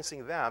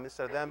influencing them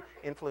instead of them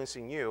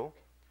influencing you.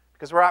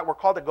 Because we're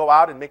called to go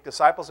out and make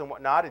disciples and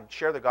whatnot and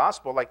share the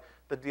gospel like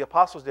the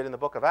apostles did in the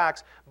book of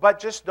Acts. But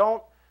just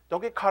don't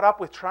get caught up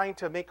with trying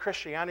to make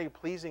Christianity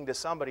pleasing to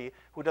somebody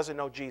who doesn't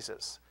know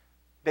Jesus.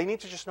 They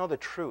need to just know the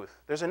truth.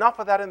 There's enough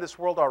of that in this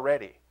world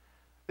already.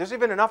 There's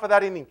even enough of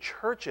that in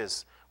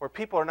churches where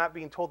people are not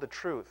being told the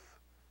truth.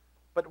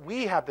 But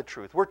we have the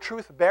truth. We're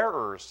truth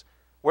bearers.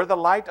 We're the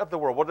light of the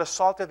world. We're the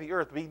salt of the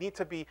earth. We need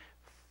to be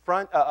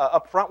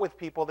up front with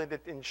people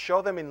and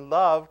show them in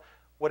love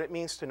what it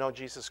means to know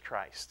Jesus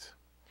Christ.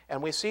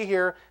 And we see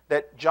here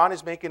that John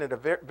is making it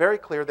very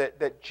clear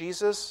that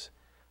Jesus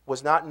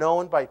was not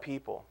known by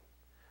people.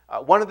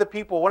 One of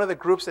the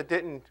groups that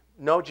didn't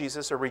know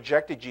Jesus or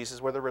rejected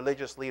Jesus were the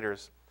religious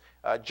leaders.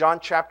 John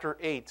chapter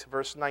 8,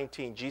 verse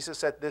 19, Jesus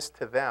said this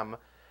to them,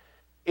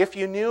 if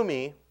you knew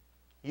me,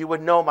 you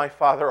would know my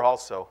Father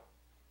also.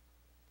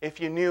 If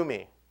you knew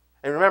me.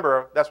 And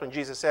remember, that's when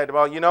Jesus said,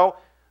 well,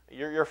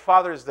 your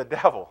father is the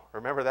devil.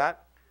 Remember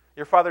that?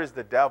 Your father is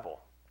the devil.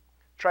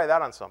 Try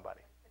that on somebody.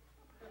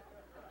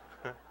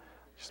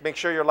 Just make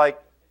sure you're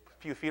like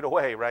a few feet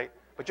away, right?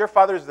 But your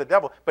father is the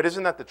devil. But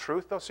isn't that the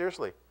truth, though?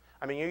 Seriously.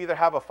 I mean, you either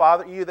have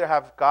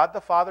God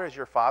the Father as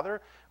your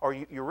father, or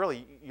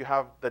you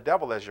have the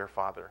devil as your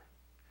father.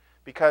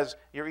 Because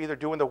you're either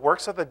doing the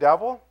works of the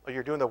devil, or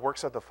you're doing the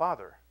works of the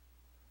Father.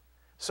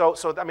 So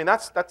I mean,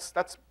 that's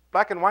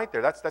black and white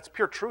there. That's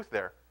pure truth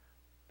there.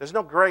 There's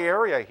no gray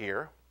area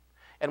here.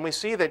 And we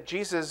see that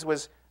Jesus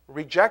was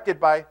rejected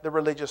by the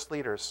religious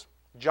leaders.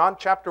 John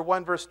chapter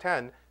 1, verse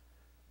 10,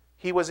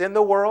 he was in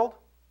the world,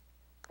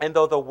 and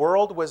though the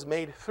world was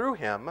made through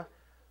him,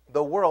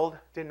 the world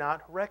did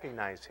not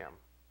recognize him.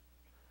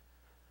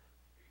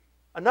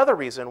 Another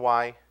reason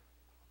why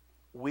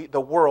the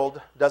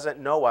world doesn't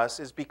know us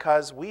is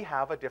because we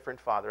have a different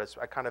Father, as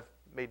I kind of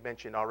made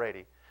mention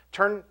already.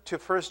 Turn to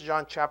 1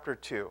 John chapter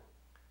 2.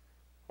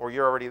 or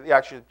you're already,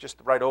 actually just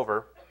right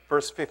over,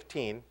 verse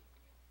 15.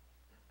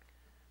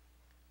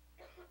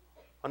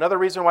 Another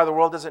reason why the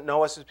world doesn't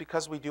know us is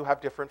because we do have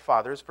different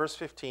fathers. Verse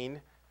 15,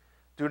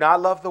 do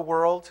not love the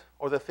world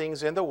or the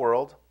things in the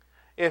world.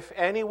 If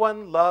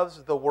anyone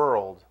loves the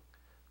world,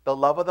 the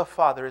love of the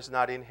Father is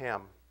not in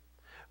him.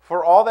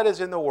 For all that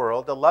is in the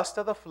world, the lust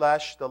of the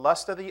flesh, the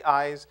lust of the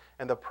eyes,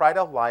 and the pride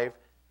of life,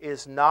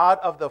 is not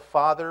of the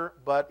Father,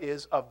 but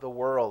is of the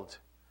world.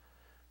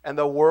 And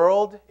the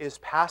world is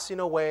passing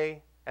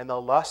away, and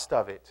the lust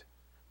of it.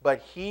 But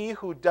he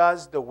who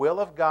does the will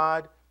of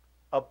God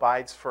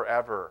abides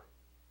forever.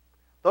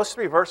 Those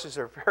three verses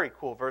are very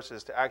cool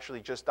verses to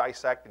actually just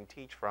dissect and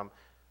teach from.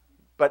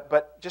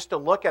 But just to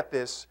look at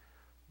this,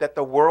 that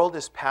the world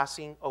is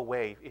passing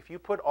away. If you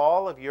put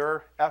all of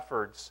your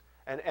efforts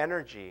and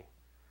energy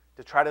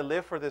to try to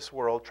live for this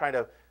world, trying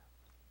to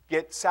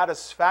get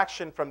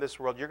satisfaction from this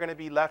world, you're going to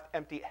be left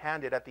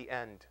empty-handed at the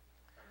end.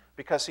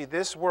 Because see,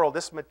 this world,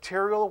 this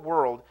material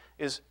world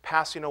is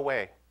passing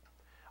away.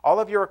 All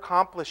of your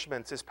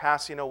accomplishments is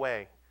passing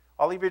away.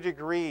 All of your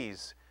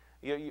degrees,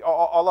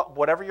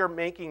 whatever you're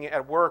making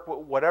at work,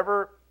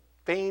 whatever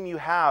fame you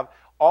have,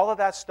 all of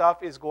that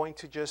stuff is going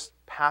to just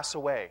pass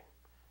away.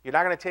 You're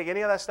not going to take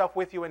any of that stuff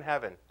with you in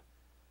heaven.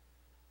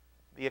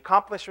 The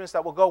accomplishments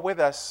that will go with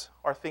us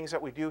are things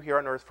that we do here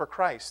on earth for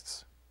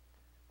Christ.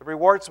 The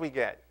rewards we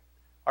get,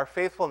 our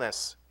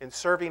faithfulness in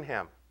serving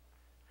Him.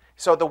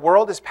 So the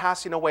world is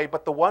passing away,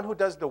 but the one who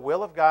does the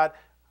will of God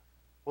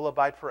will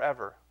abide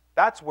forever.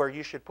 That's where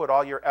you should put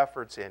all your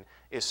efforts in,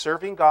 is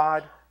serving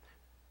God,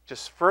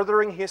 just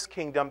furthering His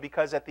kingdom,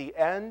 because at the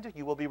end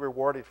you will be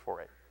rewarded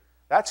for it.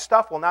 That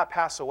stuff will not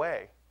pass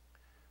away.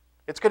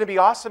 It's going to be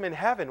awesome in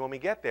heaven when we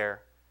get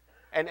there.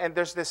 And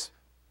there's this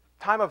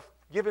time of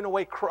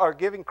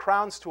giving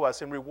crowns to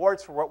us and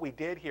rewards for what we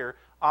did here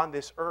on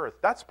this earth.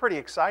 That's pretty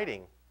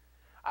exciting.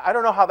 I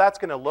don't know how that's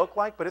going to look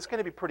like, but it's going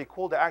to be pretty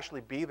cool to actually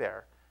be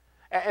there.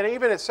 And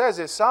even it says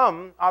that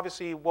some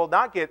obviously will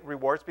not get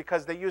rewards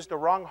because they used the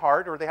wrong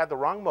heart or they had the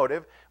wrong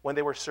motive when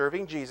they were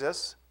serving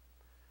Jesus.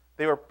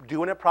 They were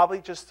doing it probably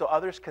just so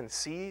others can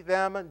see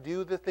them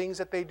do the things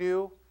that they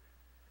do.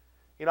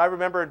 You know, I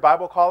remember in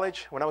Bible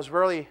college when I was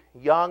really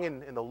young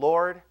in the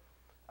Lord,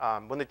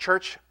 when the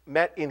church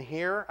met in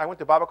here. I went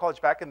to Bible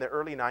college back in the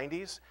early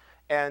 90s,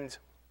 and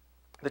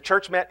the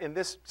church met in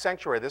this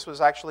sanctuary. This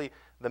was actually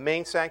the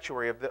main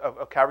sanctuary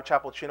of Calvary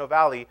Chapel, Chino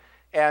Valley.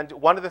 And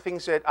one of the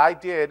things that I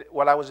did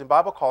when I was in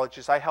Bible college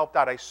is I helped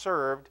out. I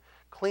served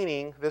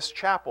cleaning this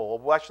chapel,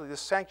 well, actually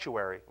this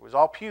sanctuary. It was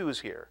all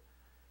pews here.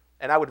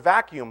 And I would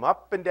vacuum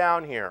up and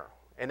down here.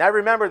 And I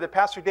remember that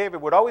Pastor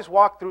David would always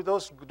walk through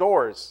those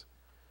doors.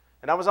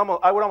 And I would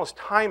almost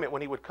time it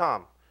when he would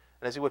come.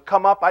 And as he would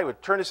come up, I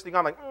would turn this thing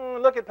on, like,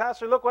 look at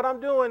Pastor, look what I'm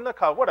doing. Look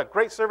what a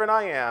great servant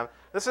I am.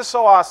 This is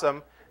so awesome.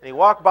 And he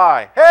walked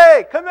by.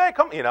 Hey, come here,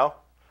 come. You know,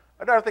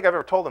 I don't think I've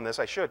ever told him this.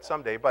 I should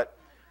someday. But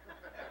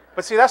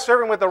see, that's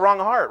serving with the wrong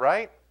heart,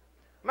 right?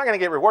 I'm not going to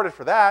get rewarded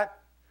for that.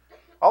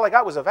 All I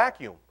got was a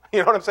vacuum. You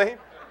know what I'm saying?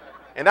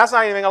 And that's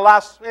not even going to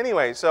last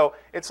anyway. So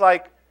it's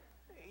like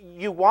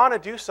you want to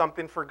do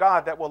something for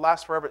God that will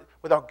last forever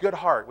with a good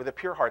heart, with a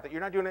pure heart, that you're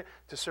not doing it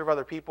to serve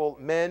other people,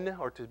 men,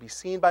 or to be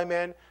seen by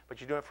men,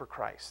 but you're doing it for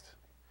Christ.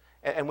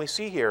 And we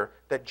see here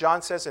that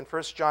John says in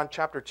 1 John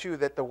chapter 2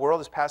 that the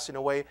world is passing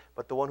away,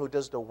 but the one who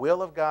does the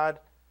will of God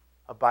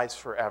abides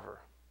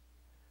forever.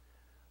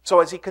 So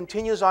as he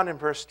continues on in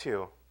verse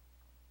 2,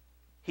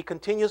 he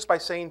continues by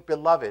saying,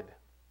 Beloved,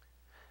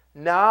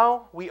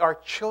 now we are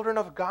children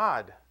of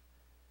God,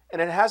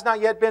 and it has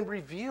not yet been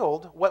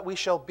revealed what we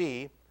shall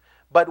be,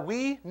 but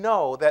we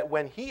know that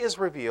when He is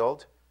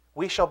revealed,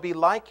 we shall be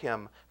like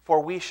Him, for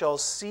we shall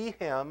see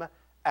Him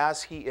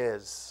as He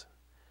is.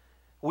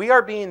 We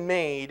are being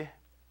made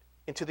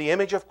into the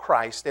image of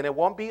Christ, and it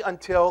won't be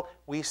until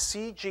we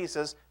see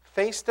Jesus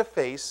face to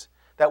face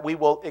that we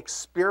will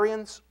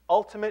experience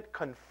ultimate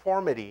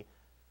conformity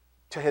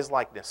to His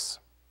likeness.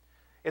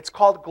 It's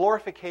called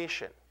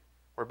glorification,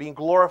 or being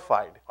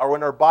glorified, or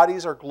when our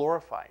bodies are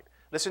glorified.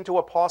 Listen to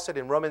what Paul said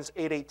in Romans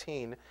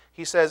 8:18.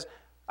 He says,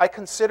 I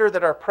consider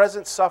that our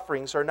present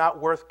sufferings are not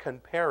worth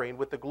comparing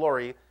with the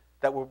glory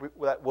that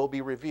will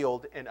be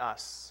revealed in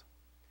us.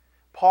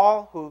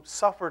 Paul, who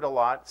suffered a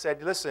lot,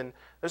 said, listen,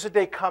 there's a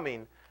day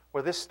coming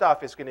where this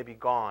stuff is going to be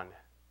gone.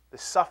 The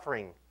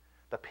suffering,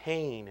 the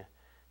pain.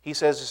 He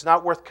says it's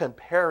not worth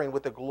comparing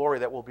with the glory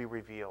that will be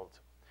revealed.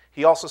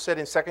 He also said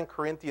in 2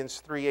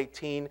 Corinthians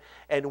 3:18,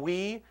 and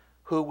we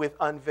who with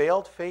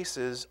unveiled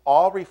faces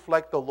all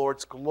reflect the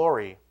Lord's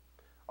glory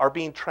are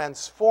being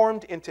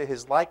transformed into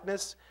His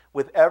likeness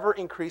with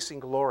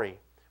ever-increasing glory,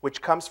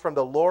 which comes from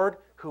the Lord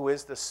who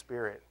is the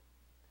Spirit.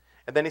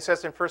 And then he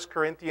says in 1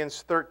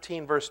 Corinthians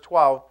 13, verse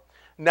 12,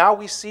 now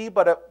we see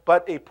but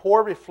a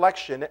poor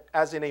reflection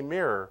as in a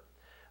mirror,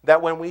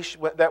 that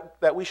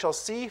we shall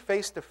see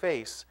face to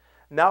face.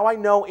 Now I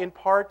know in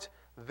part,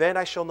 then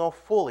I shall know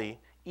fully,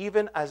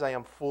 even as I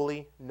am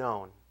fully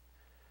known.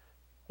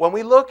 When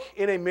we look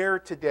in a mirror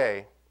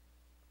today,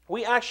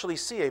 we actually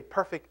see a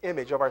perfect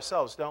image of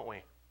ourselves, don't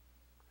we?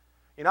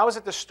 You know, I was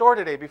at the store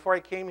today before I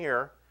came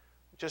here,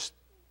 just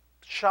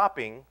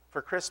shopping for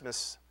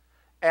Christmas,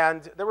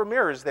 and there were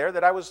mirrors there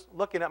that I was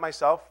looking at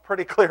myself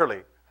pretty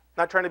clearly.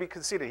 Not trying to be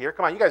conceited here.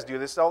 Come on, you guys do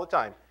this all the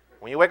time.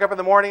 When you wake up in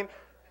the morning,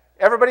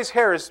 everybody's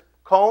hair is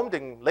combed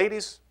and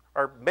ladies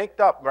are maked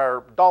up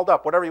or dolled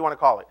up, whatever you want to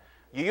call it.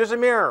 You use a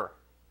mirror.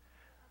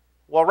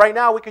 Well, right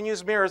now we can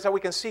use mirrors that we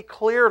can see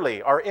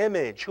clearly our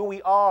image, who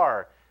we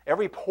are,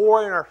 every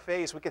pore in our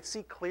face, we can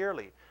see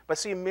clearly. But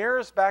see,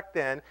 mirrors back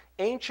then,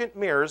 ancient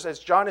mirrors, as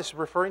John is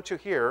referring to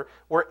here,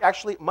 were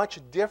actually much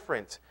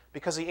different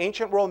because the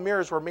ancient world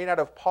mirrors were made out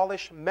of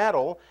polished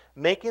metal,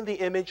 making the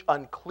image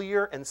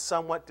unclear and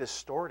somewhat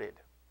distorted.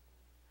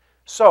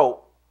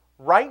 So,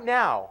 right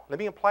now, let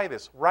me imply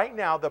this, right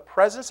now, the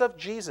presence of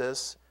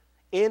Jesus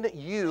in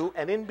you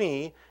and in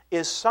me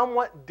is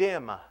somewhat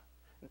dim.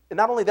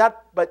 Not only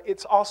that, but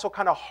it's also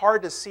kind of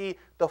hard to see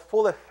the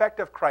full effect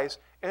of Christ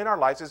in our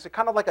lives. It's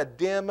kind of like a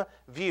dim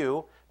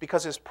view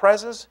because His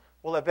presence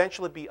will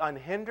eventually be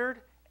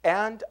unhindered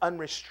and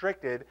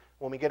unrestricted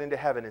when we get into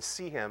heaven and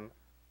see Him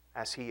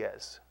as He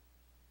is.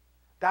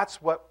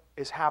 That's what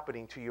is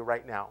happening to you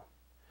right now.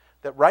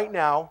 That right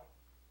now,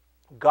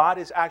 God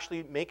is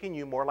actually making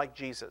you more like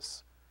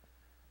Jesus.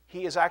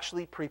 He is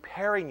actually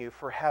preparing you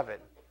for heaven.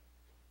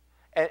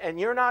 And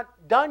you're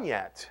not done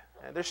yet.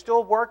 There's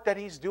still work that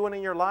He's doing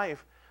in your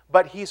life,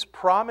 but He's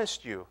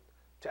promised you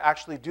to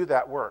actually do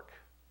that work.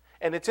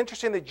 And it's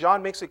interesting that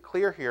John makes it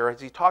clear here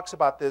as he talks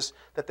about this,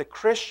 that the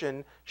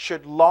Christian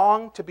should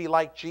long to be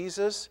like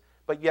Jesus,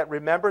 but yet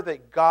remember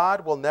that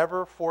God will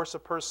never force a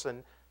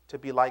person to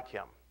be like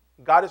Him.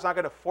 God is not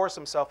going to force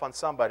Himself on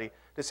somebody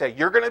to say,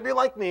 you're going to be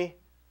like me.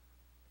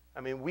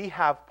 I mean, we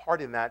have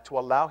part in that to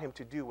allow Him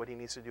to do what He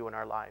needs to do in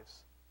our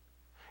lives.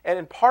 And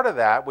in part of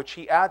that, which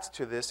he adds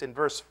to this in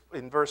verse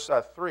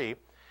 3,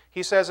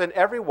 he says, and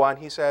everyone,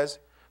 he says,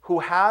 who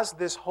has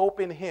this hope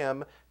in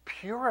Him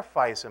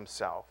purifies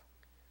himself,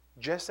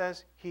 just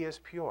as He is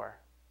pure.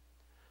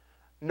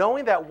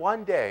 Knowing that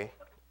one day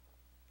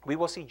we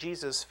will see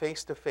Jesus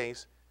face to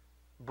face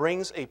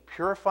brings a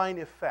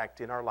purifying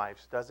effect in our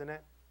lives, doesn't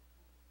it?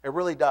 It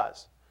really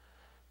does.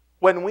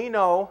 When we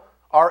know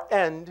our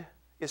end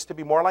is to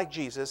be more like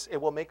Jesus, it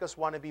will make us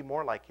want to be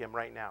more like Him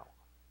right now.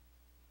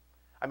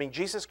 I mean,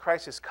 Jesus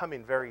Christ is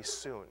coming very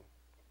soon.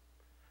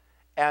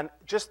 And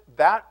just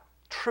that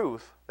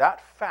truth, that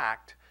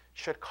fact,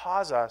 should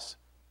cause us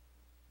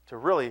to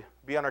really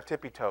be on our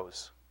tippy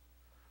toes.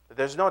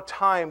 There's no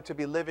time to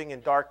be living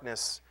in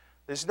darkness.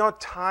 There's no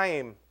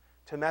time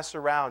to mess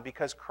around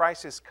because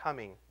Christ is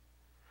coming.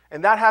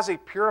 And that has a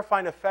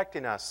purifying effect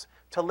in us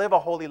to live a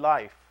holy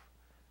life.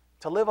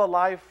 To live a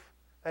life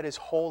that is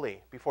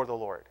holy before the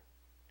Lord.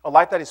 A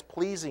life that is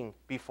pleasing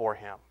before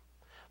Him.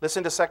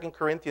 Listen to 2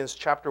 Corinthians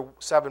chapter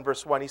 7,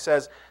 verse 1. He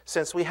says,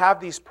 since we have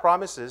these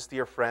promises,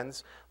 dear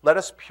friends, let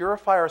us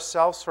purify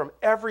ourselves from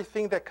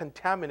everything that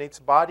contaminates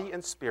body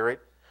and spirit,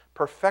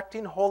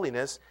 perfecting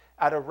holiness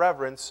out of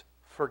reverence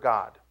for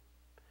God.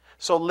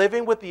 So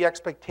living with the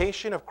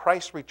expectation of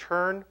Christ's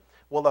return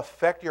will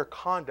affect your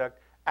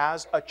conduct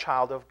as a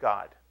child of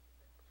God.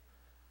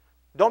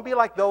 Don't be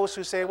like those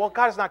who say, well,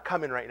 God is not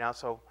coming right now,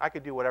 so I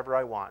could do whatever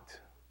I want.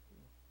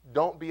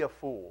 Don't be a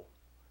fool.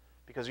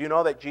 Because you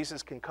know that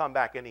Jesus can come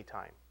back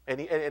anytime, at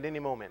any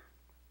moment.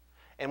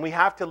 And we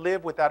have to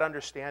live with that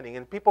understanding.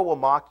 And people will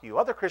mock you.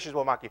 Other Christians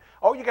will mock you.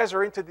 Oh, you guys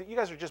are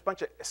just a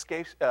bunch of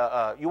escapes.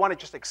 You want to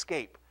just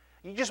escape.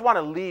 You just want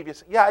to leave. You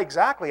say, yeah,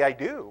 exactly, I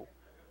do.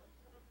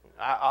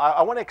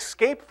 I want to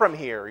escape from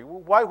here.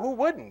 Why? Who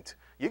wouldn't?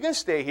 You can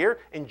stay here.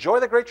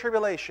 Enjoy the Great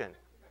Tribulation.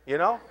 You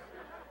know?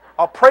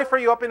 I'll pray for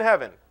you up in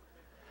heaven.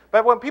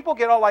 But when people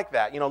get all like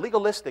that,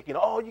 legalistic,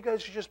 oh, you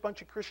guys are just a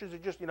bunch of Christians who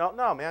just,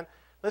 no, man.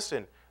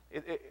 Listen.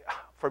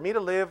 For me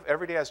to live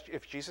every day as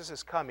if Jesus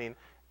is coming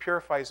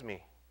purifies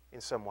me in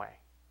some way.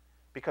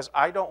 Because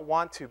I don't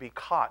want to be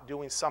caught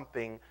doing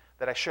something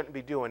that I shouldn't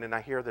be doing and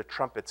I hear the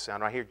trumpet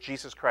sound, or I hear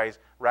Jesus Christ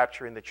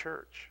rapturing the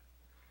church.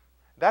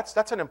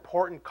 That's an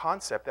important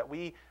concept that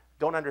we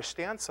don't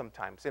understand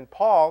sometimes. And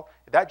Paul,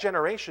 that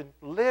generation,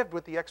 lived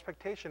with the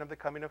expectation of the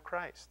coming of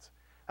Christ.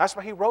 That's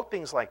why he wrote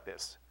things like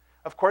this.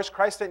 Of course,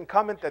 Christ didn't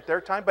come at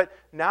their time, but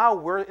now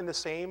we're in the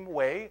same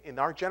way in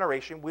our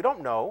generation. We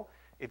don't know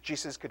if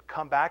Jesus could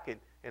come back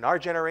in our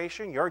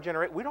generation, your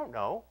generation, we don't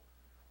know.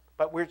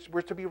 But we're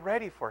to be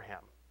ready for Him.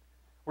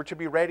 We're to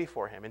be ready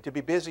for Him and to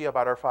be busy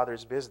about our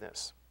Father's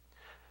business.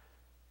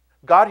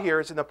 God here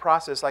is in the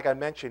process, like I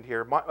mentioned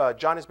here,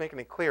 John is making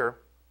it clear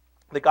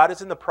that God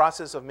is in the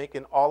process of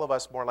making all of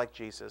us more like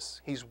Jesus.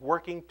 He's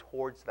working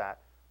towards that.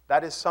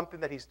 That is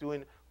something that He's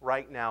doing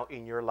right now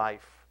in your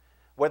life.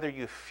 Whether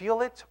you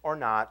feel it or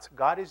not,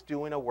 God is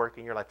doing a work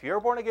in your life. If you're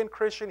a born-again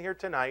Christian here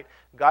tonight,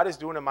 God is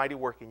doing a mighty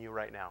work in you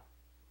right now.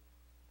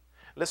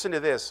 Listen to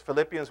this,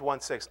 Philippians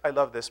 1:6. I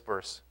love this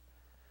verse.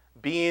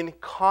 Being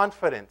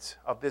confident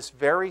of this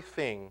very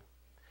thing,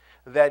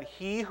 that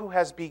He who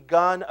has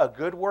begun a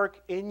good work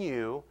in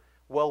you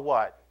will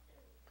what?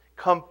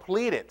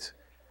 Complete it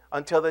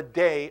until the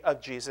day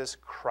of Jesus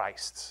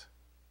Christ.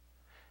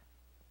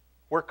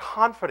 we're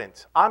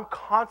confident. I'm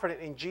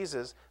confident in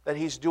Jesus that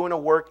he's doing a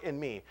work in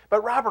me.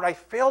 But Robert, I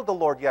failed the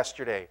Lord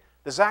yesterday.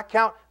 Does that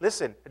count?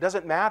 Listen, it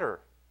doesn't matter.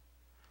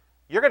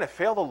 You're going to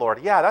fail the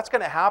Lord. Yeah, that's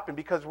going to happen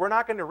because we're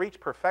not going to reach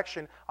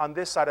perfection on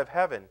this side of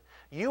heaven.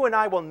 You and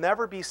I will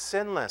never be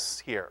sinless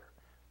here,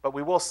 but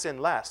we will sin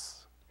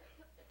less.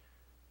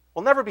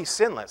 We'll never be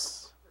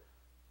sinless,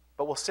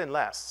 but we'll sin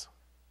less.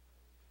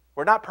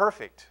 We're not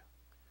perfect.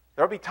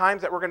 There will be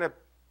times that we're going to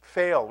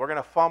fail. We're going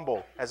to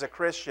fumble as a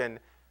Christian.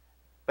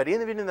 But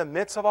even in the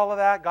midst of all of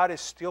that, God is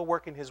still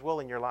working his will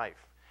in your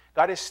life.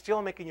 God is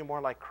still making you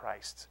more like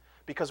Christ.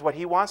 Because what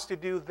he wants to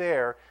do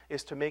there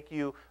is to make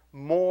you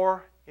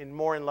more and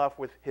more in love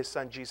with his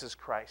son, Jesus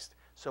Christ.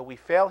 So we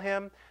fail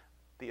him.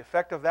 The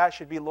effect of that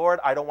should be, Lord,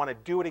 I don't want to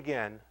do it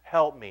again.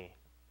 Help me.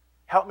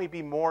 Help me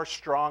be more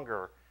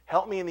stronger.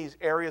 Help me in these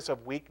areas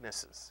of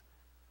weaknesses.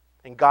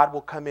 And God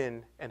will come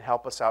in and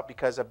help us out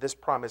because of this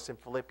promise in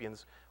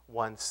Philippians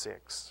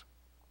 1:6.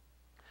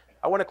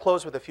 I want to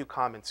close with a few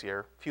comments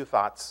here, a few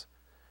thoughts.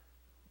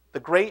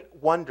 The great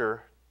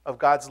wonder of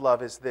God's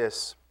love is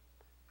this,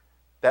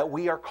 that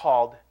we are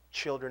called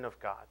children of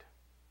God.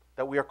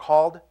 That we are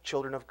called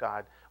children of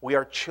God. We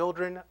are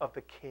children of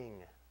the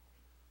King.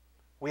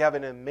 We have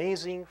an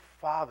amazing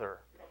Father,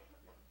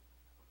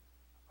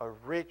 a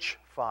rich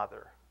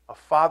Father, a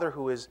Father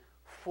who is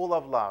full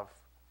of love.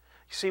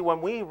 You see,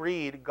 when we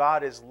read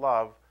God is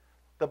love,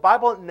 the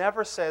Bible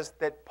never says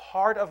that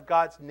part of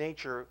God's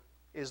nature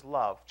is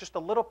love. Just a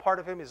little part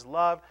of him is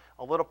love,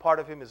 a little part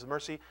of him is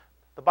mercy.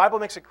 The Bible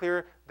makes it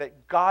clear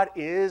that God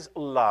is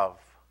love.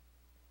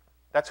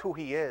 That's who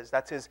he is.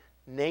 That's his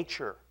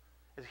nature.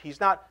 He's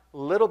not a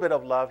little bit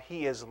of love.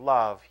 He is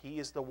love. He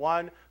is the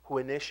one who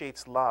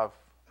initiates love.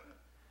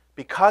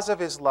 Because of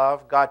his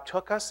love, God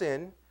took us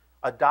in,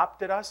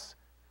 adopted us,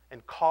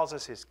 and calls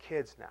us his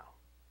kids now.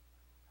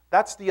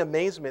 That's the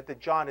amazement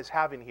that John is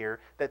having here,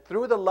 that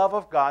through the love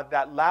of God,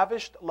 that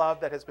lavished love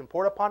that has been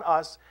poured upon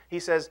us, he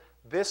says,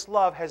 this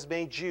love has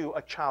made you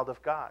a child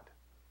of God.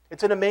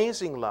 It's an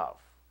amazing love.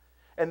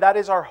 And that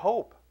is our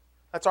hope.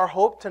 That's our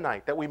hope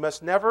tonight, that we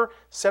must never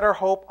set our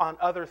hope on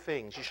other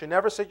things. You should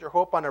never set your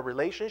hope on a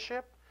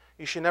relationship.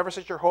 You should never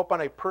set your hope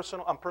on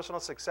personal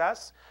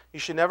success. You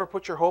should never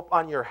put your hope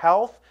on your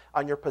health,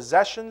 on your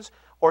possessions,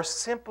 or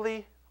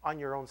simply on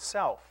your own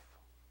self.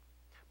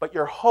 But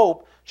your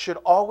hope should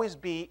always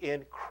be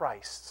in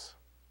Christ,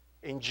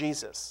 in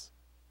Jesus.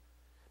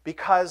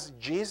 Because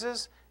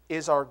Jesus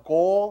is our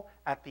goal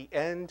at the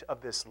end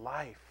of this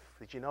life.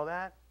 Did you know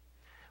that?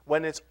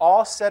 When it's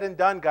all said and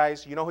done,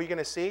 guys, you know who you're going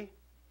to see?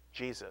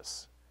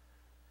 Jesus.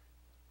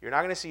 You're not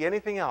going to see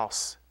anything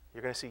else.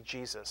 You're going to see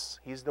Jesus.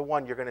 He's the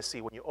one you're going to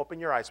see when you open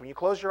your eyes. When you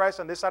close your eyes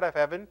on this side of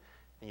heaven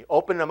and you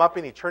open them up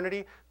in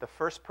eternity, the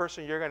first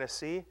person you're going to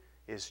see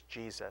is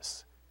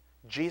Jesus.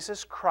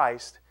 Jesus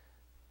Christ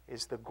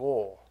is the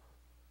goal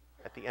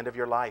at the end of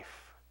your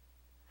life.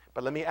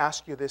 But let me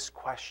ask you this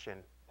question.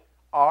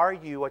 Are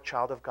you a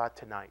child of God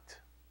tonight?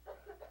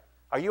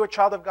 Are you a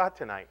child of God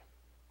tonight?